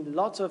 We've seen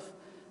lots of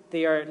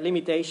their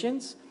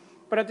limitations.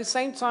 But at the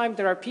same time,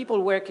 there are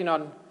people working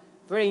on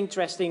very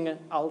interesting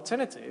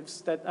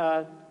alternatives that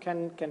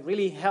can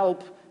really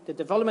help the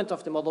development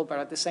of the model, but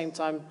at the same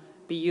time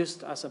be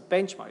used as a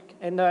benchmark.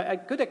 And a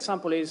good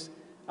example is,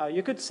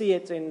 you could see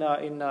it in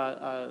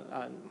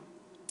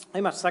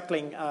Emma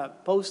Suckling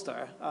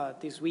poster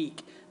this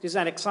week. This is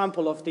an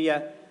example of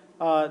the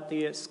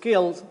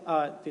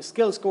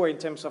skill score in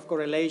terms of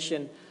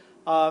correlation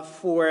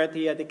for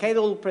the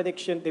decadal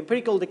prediction, the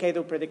empirical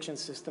decadal prediction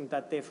system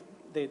that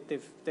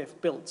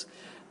they've built.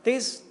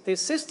 This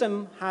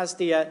system has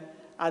the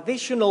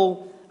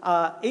additional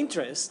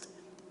interest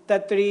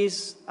that there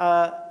is.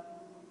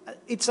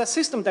 It's a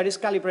system that is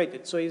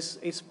calibrated, so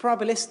it's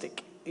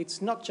probabilistic.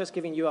 It's not just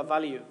giving you a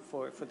value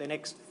for the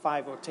next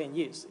 5 or 10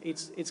 years.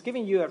 It's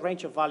giving you a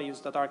range of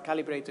values that are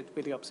calibrated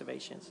with the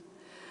observations.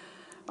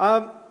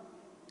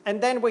 And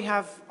then we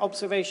have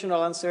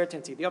observational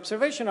uncertainty. The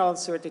observational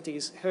uncertainty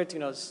is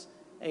hurting us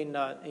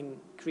in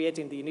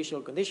creating the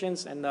initial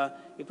conditions, and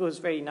it was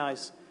very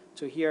nice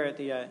to hear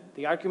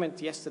the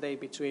argument yesterday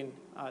between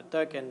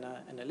Doug and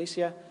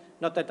Alicia.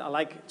 Not that I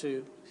like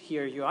to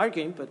hear you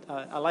arguing, but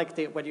I like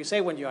what you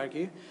say when you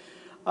argue.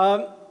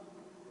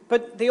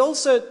 But they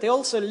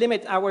also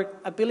limit our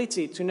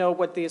ability to know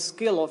what the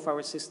skill of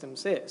our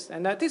systems is.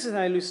 And this is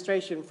an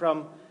illustration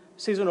from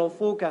seasonal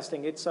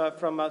forecasting. It's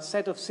from a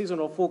set of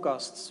seasonal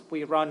forecasts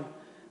we run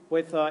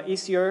with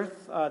Easy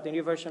Earth, the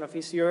new version of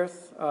Easy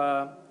Earth.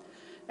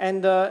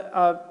 And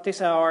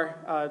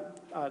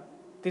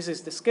this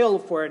is the skill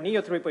for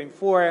NEO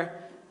 3.4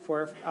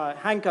 for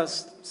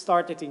Handcast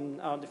started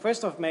on the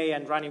 1st of May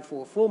and running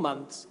for 4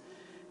 months.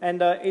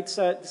 And it's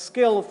a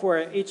skill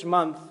for each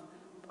month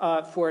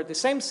for the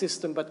same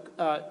system, but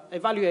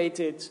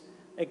evaluated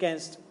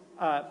against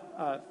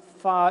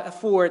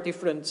 4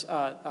 different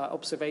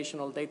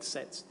observational data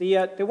sets.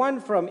 The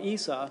one from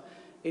ESA,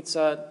 it's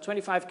a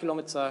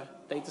 25-kilometer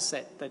data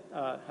set that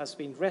has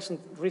been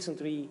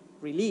recently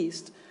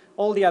released.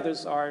 All the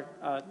others are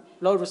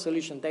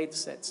low-resolution data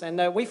sets.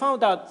 And we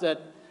found out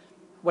that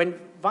when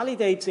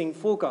validating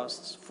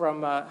forecasts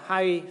from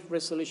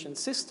high-resolution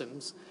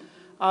systems,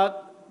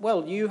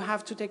 well, you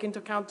have to take into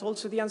account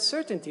also the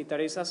uncertainty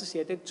that is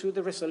associated to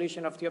the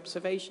resolution of the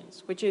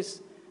observations, which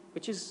is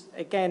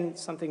again,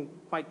 something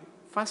quite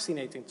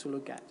fascinating to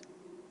look at.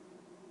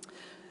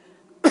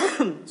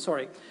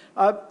 Sorry.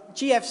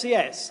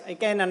 GFCS,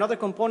 again, another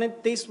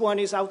component. This one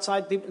is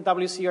outside the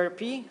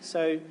WCRP,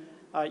 so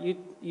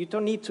you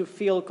don't need to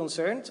feel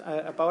concerned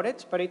about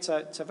it, but it's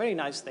a very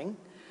nice thing.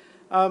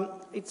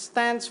 It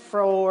stands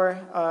for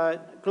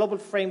Global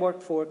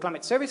Framework for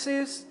Climate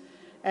Services,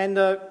 and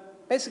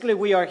basically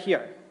we are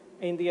here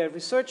in the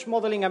research,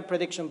 modeling, and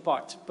prediction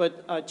part.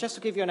 But just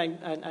to give you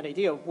an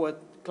idea of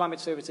what climate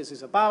services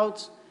is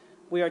about,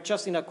 we are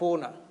just in a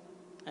corner.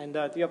 And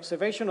the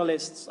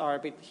observationalists are a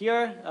bit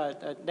here,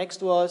 next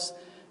to us,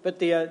 but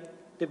the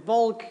the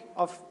bulk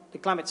of the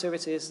climate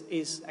services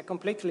is a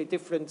completely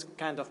different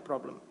kind of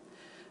problem,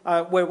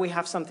 where we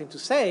have something to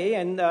say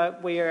and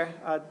where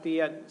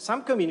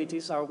some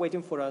communities are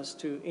waiting for us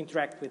to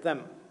interact with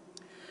them.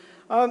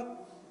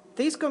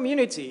 These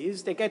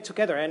communities, they get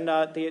together, and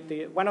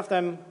one of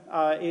them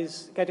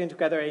is getting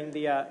together in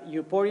the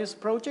Euporius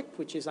project,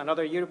 which is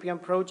another European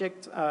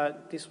project,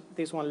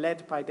 this one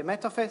led by the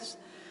Metafes.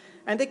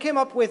 And they came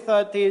up with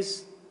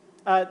these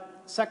the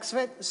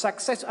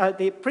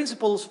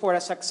principles for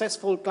a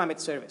successful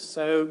climate service.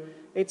 So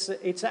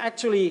it's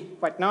actually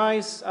quite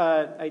nice.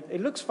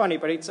 It looks funny,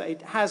 but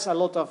it has a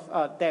lot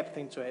of depth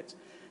into it.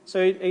 So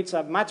it's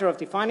a matter of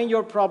defining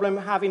your problem,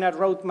 having a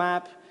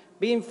roadmap,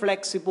 being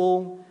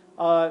flexible,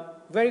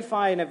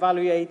 verify and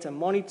evaluate and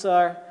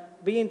monitor,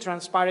 being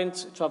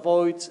transparent to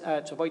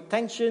avoid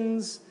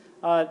tensions,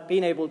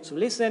 being able to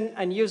listen,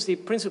 and use the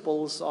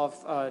principles of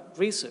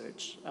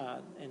research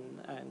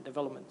and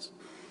development.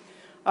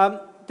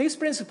 These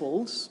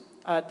principles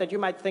that you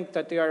might think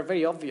that they are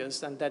very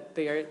obvious and that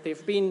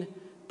they've been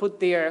put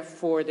there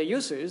for the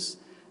users,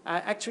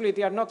 actually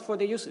they are not for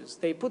the users.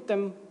 They put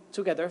them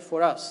together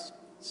for us.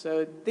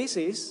 So this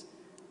is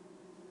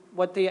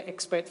what they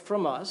expect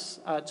from us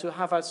to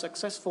have a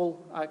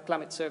successful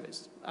climate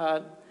service.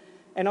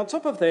 And on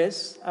top of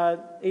this,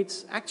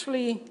 it's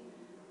actually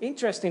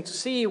interesting to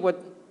see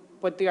what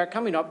they are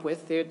coming up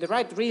with. They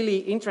write really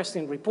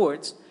interesting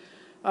reports.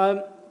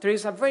 There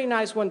is a very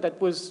nice one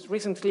that was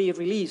recently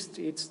released.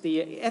 It's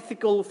the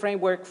Ethical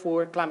Framework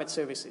for Climate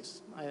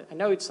Services. I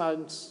know it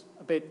sounds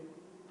a bit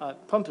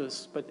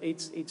pompous, but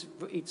it's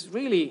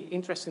really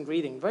interesting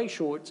reading, very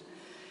short.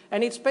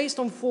 And it's based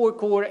on 4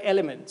 core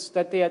elements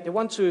that they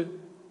want to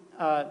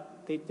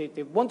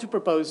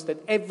propose that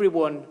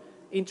everyone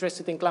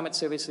interested in climate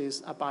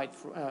services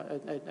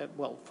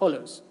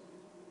follows.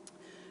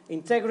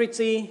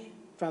 Integrity,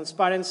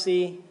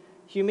 transparency,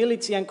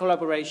 humility, and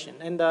collaboration.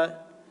 And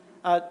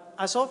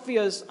as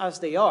obvious as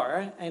they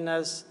are, and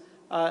as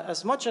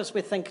much as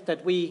we think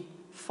that we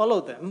follow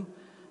them,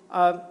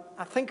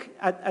 I think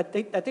I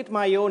did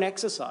my own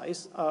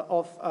exercise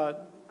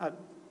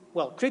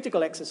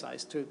critical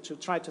exercise to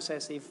try to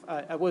assess if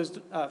I was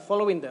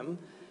following them,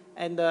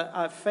 and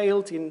I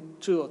failed in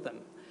 2 of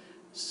them.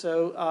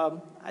 So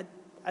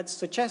I'd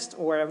suggest,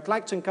 or I would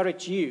like to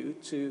encourage you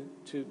to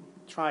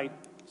try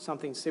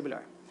something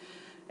similar.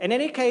 In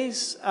any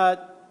case, a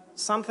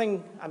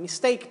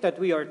mistake that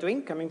we are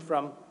doing, coming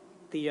from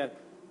the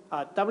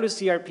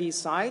WCRP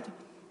side,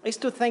 is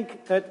to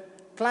think that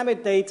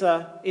climate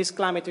data is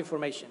climate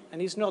information,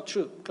 and it's not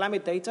true.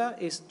 Climate data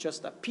is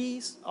just a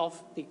piece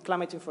of the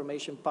climate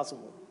information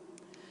puzzle.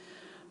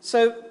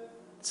 So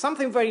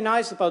something very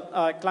nice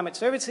about climate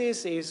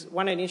services is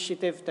one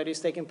initiative that is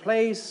taking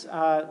place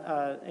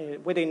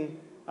within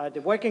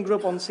the Working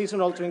Group on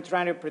Seasonal to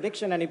Inter-Annual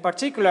Prediction, and in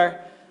particular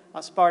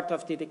as part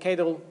of the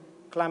Decadal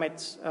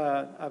Climate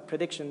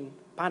Prediction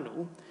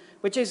Panel,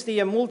 which is the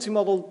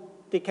multimodal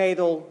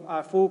decadal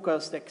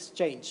forecast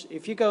exchange.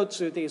 If you go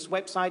to this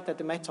website at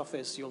the Met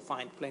Office, you'll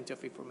find plenty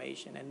of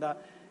information, and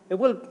it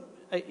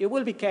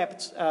will be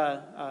kept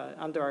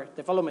under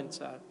development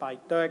by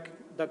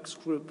Doug's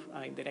group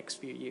in the next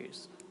few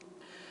years.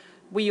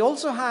 We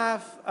also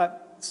have,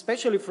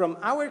 especially from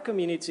our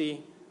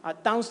community,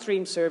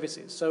 downstream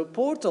services, so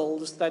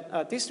portals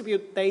that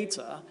distribute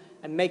data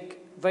and make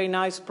very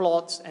nice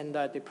plots, and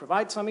they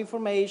provide some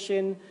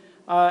information,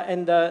 they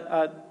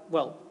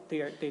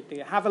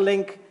have a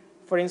link,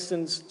 for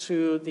instance,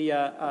 to the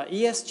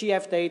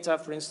ESGF data.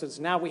 For instance,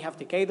 now we have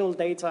decadal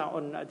data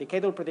on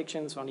decadal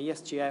predictions on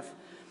ESGF.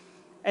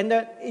 And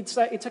it's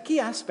a key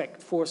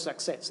aspect for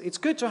success. It's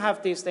good to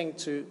have this thing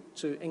to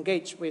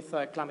engage with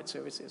climate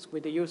services,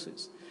 with the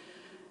users.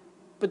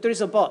 But there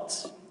is a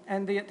but.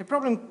 And the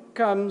problem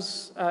can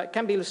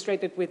be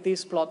illustrated with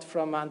this plot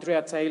from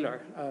Andrea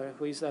Taylor,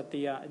 who is at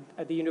the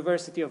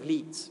University of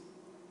Leeds.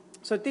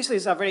 So this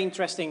is a very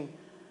interesting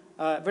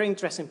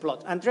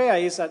plot. Andrea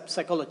is a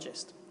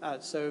psychologist,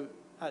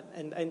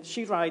 and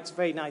she writes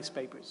very nice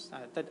papers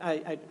that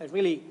I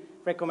really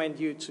recommend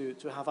you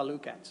to have a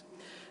look at.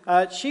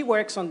 She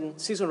works on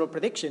seasonal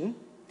prediction,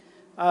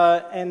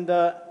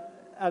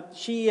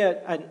 she,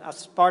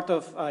 as part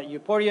of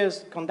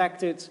Euporius,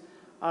 conducted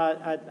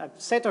a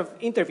set of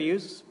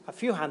interviews, a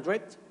few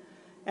hundred,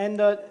 and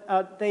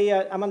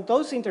among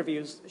those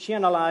interviews, she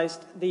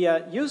analyzed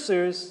the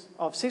users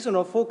of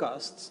seasonal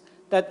forecasts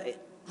that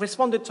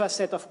responded to a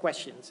set of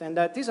questions. And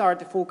these are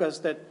the forecasts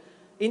that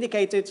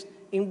indicated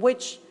in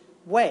which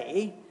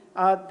way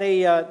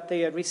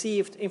they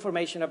received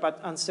information about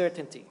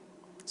uncertainty.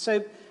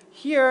 So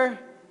here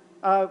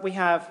we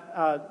have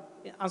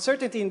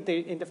uncertainty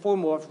in the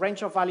form of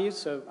range of values,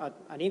 so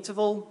an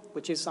interval,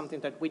 which is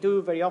something that we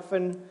do very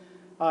often,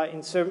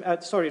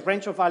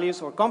 range of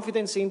values or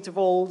confidence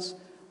intervals,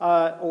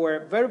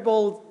 or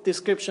verbal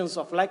descriptions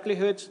of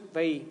likelihood,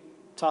 very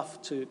tough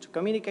to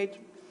communicate.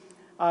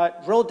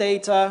 Raw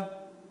data,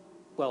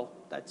 well,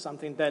 that's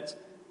something that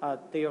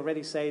they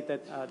already say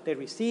that they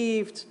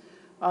received,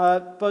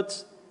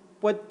 but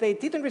what they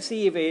didn't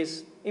receive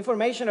is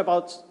information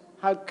about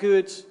how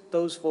good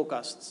those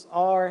forecasts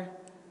are,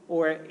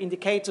 or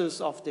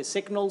indicators of the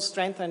signal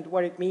strength and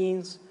what it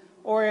means,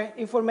 or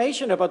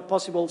information about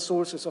possible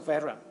sources of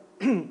error.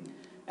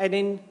 And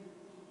in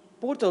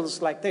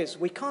portals like this,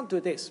 we can't do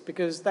this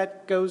because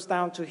that goes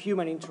down to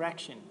human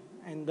interaction.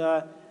 And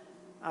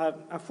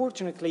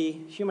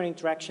unfortunately, human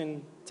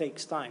interaction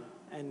takes time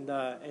and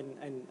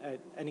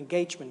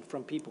engagement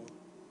from people.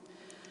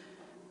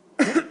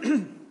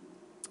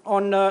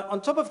 On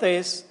top of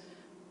this,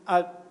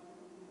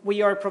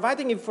 we are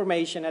providing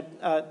information,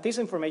 and this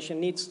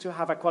information needs to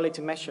have a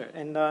quality measure.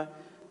 And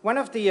one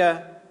of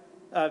the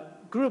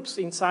groups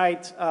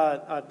inside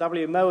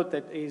WMO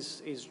that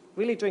is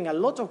really doing a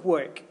lot of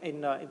work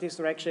in this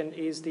direction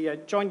is the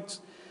joint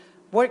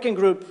working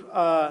group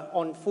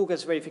on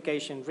focus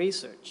verification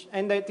research.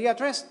 And they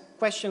address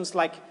questions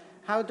like,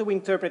 how do we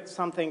interpret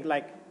something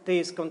like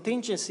this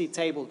contingency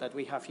table that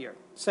we have here?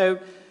 So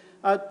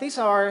this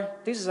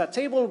is a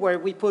table where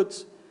we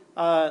put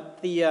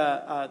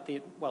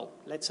well,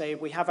 let's say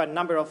we have a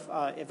number of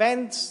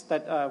events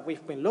that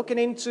we've been looking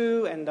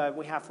into, and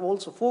we have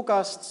also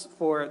forecasts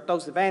for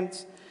those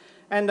events.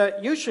 And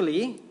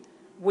usually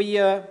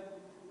we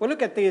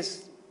look at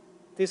this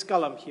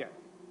column here.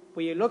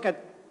 We look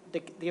at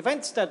the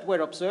events that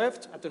were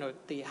observed, I don't know,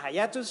 the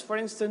hiatus, for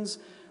instance,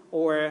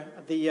 or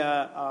the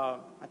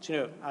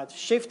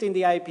shift in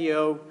the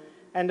IPO,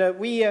 and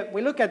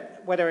we look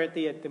at whether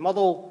the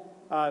model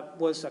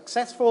was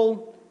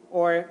successful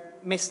or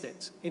missed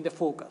it in the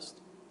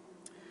forecast.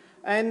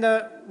 And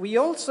we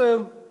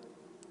also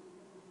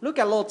look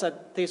a lot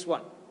at this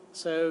one.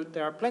 So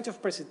there are plenty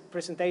of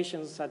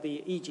presentations at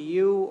the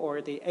EGU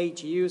or the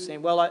AGU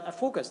saying, well, I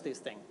focused this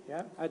thing.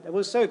 Yeah? It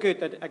was so good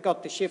that I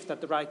got the shift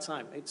at the right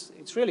time.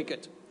 It's really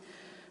good.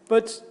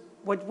 But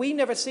what we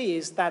never see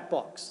is that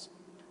box.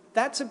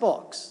 That's a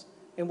box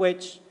in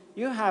which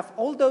you have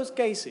all those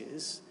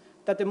cases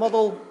that the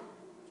model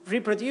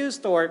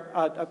reproduced or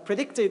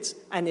predicted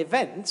an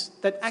event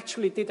that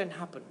actually didn't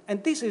happen.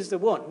 And this is the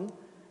one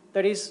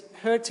that is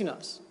hurting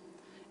us.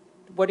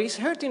 What is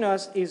hurting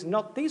us is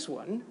not this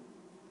one,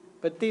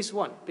 but this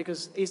one,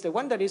 because it's the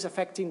one that is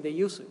affecting the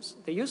users.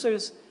 The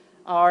users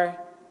are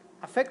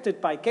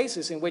affected by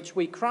cases in which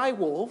we cry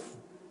wolf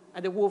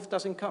and the wolf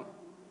doesn't come.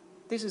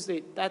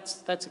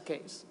 That's a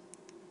case.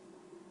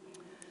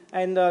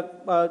 And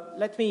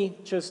let me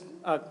just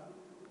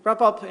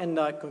wrap up and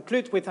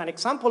conclude with an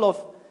example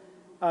of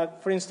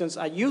for instance,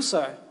 a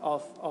user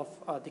of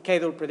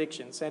decadal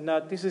predictions. And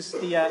this is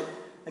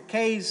a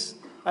case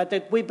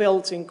that we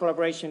built in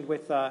collaboration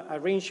with a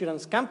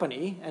reinsurance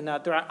company. And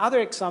there are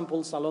other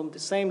examples along the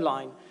same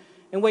line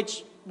in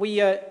which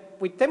we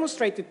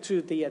demonstrated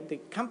to the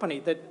company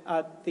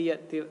that the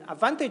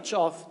advantage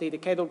of the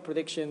decadal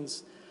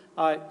predictions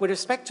with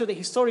respect to the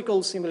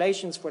historical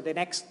simulations for the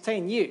next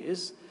 10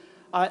 years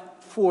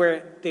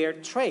for their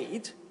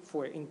trade,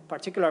 in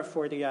particular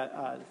for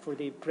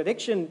the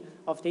prediction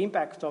of the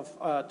impact of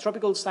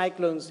tropical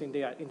cyclones in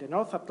the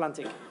North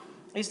Atlantic,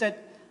 is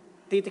that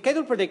the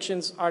decadal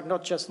predictions are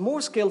not just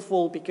more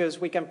skillful because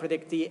we can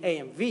predict the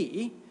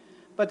AMV,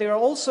 but they are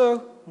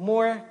also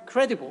more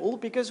credible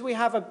because we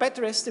have a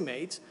better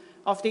estimate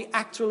of the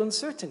actual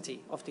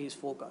uncertainty of these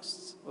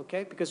forecasts,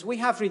 okay? Because we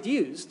have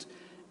reduced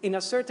in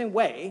a certain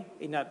way,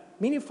 in a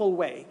meaningful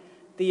way,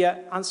 the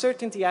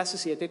uncertainty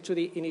associated to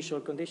the initial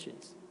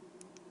conditions.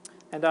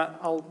 And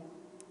I'll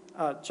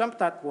jump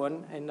that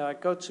one and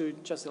go to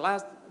just the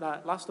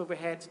last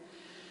overhead,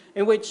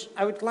 in which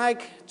I would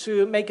like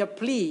to make a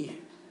plea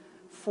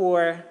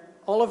for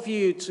all of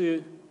you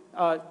to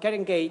get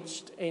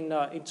engaged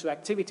into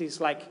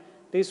activities like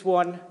this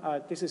one.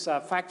 This is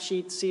a fact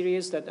sheet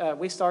series that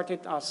we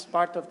started as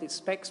part of the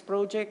SPECS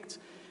project,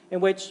 in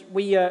which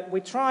we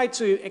try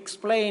to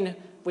explain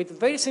with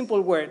very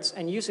simple words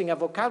and using a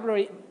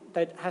vocabulary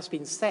that has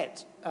been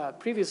said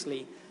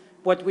previously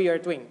what we are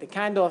doing, the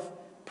kind of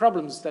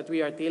problems that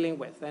we are dealing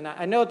with. And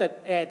I know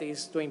that Ed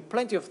is doing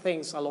plenty of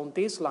things along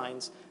these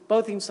lines,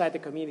 both inside the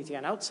community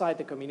and outside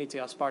the community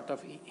as part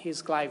of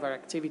his CLIVAR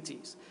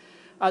activities.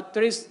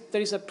 There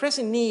is a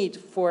pressing need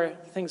for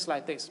things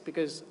like this,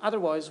 because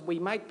otherwise we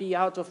might be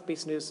out of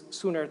business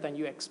sooner than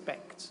you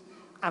expect,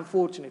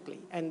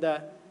 unfortunately. And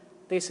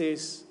this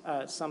is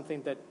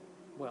something that,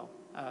 well,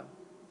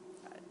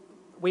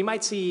 we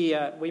might see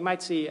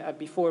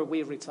before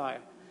we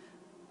retire.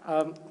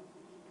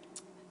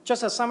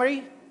 Just a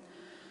summary.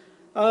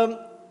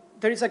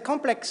 There is a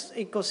complex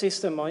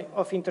ecosystem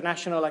of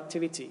international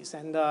activities,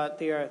 and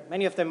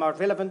many of them are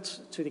relevant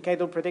to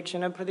decadal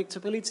prediction and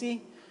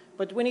predictability,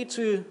 but we need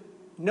to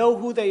know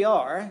who they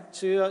are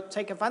to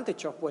take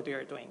advantage of what they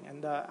are doing.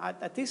 And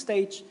at this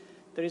stage,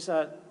 there is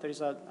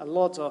a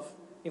lot of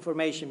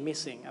information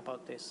missing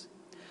about this.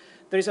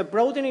 There is a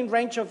broadening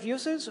range of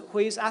users who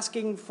is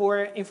asking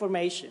for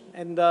information,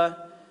 and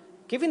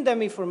giving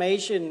them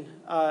information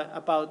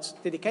about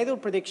the decadal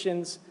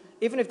predictions,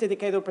 even if the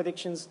decadal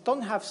predictions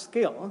don't have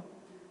skill,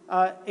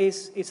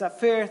 is a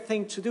fair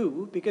thing to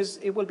do, because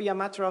it will be a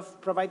matter of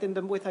providing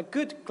them with a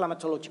good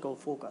climatological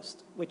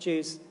forecast, which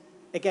is,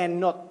 again,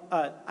 not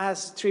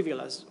as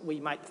trivial as we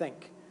might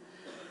think.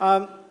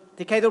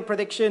 Decadal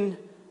prediction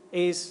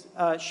is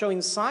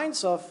showing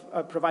signs of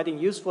providing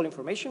useful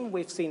information.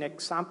 We've seen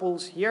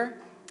examples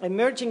here. And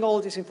merging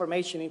all this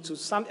information into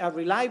a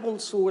reliable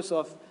source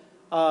of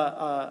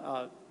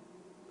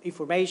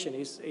information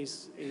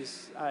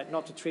is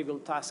not a trivial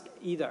task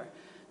either.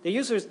 The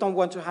users don't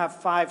want to have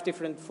 5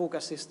 different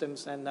focus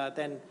systems and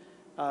then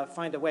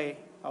find a way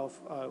of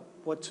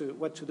what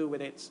to do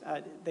with it.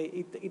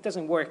 It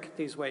doesn't work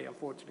this way,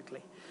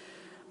 unfortunately.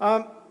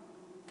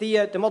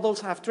 The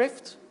models have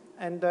drift,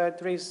 and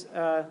there is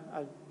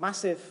a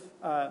massive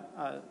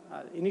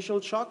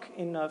initial shock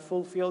in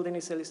full field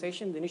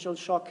initialization. The initial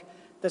shock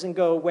doesn't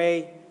go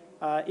away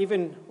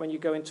even when you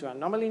go into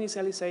anomaly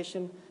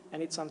initialization,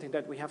 and it's something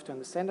that we have to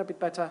understand a bit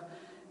better.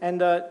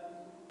 And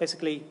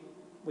basically,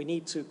 we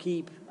need to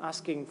keep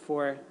asking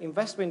for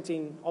investment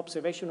in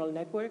observational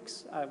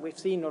networks. We've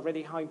seen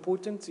already how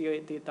important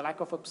the lack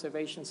of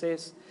observations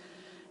is.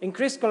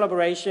 Increased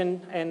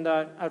collaboration and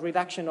a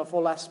reduction of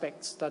all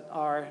aspects that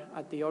are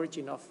at the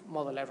origin of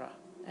model error.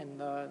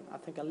 And I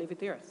think I'll leave it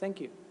there.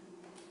 Thank you.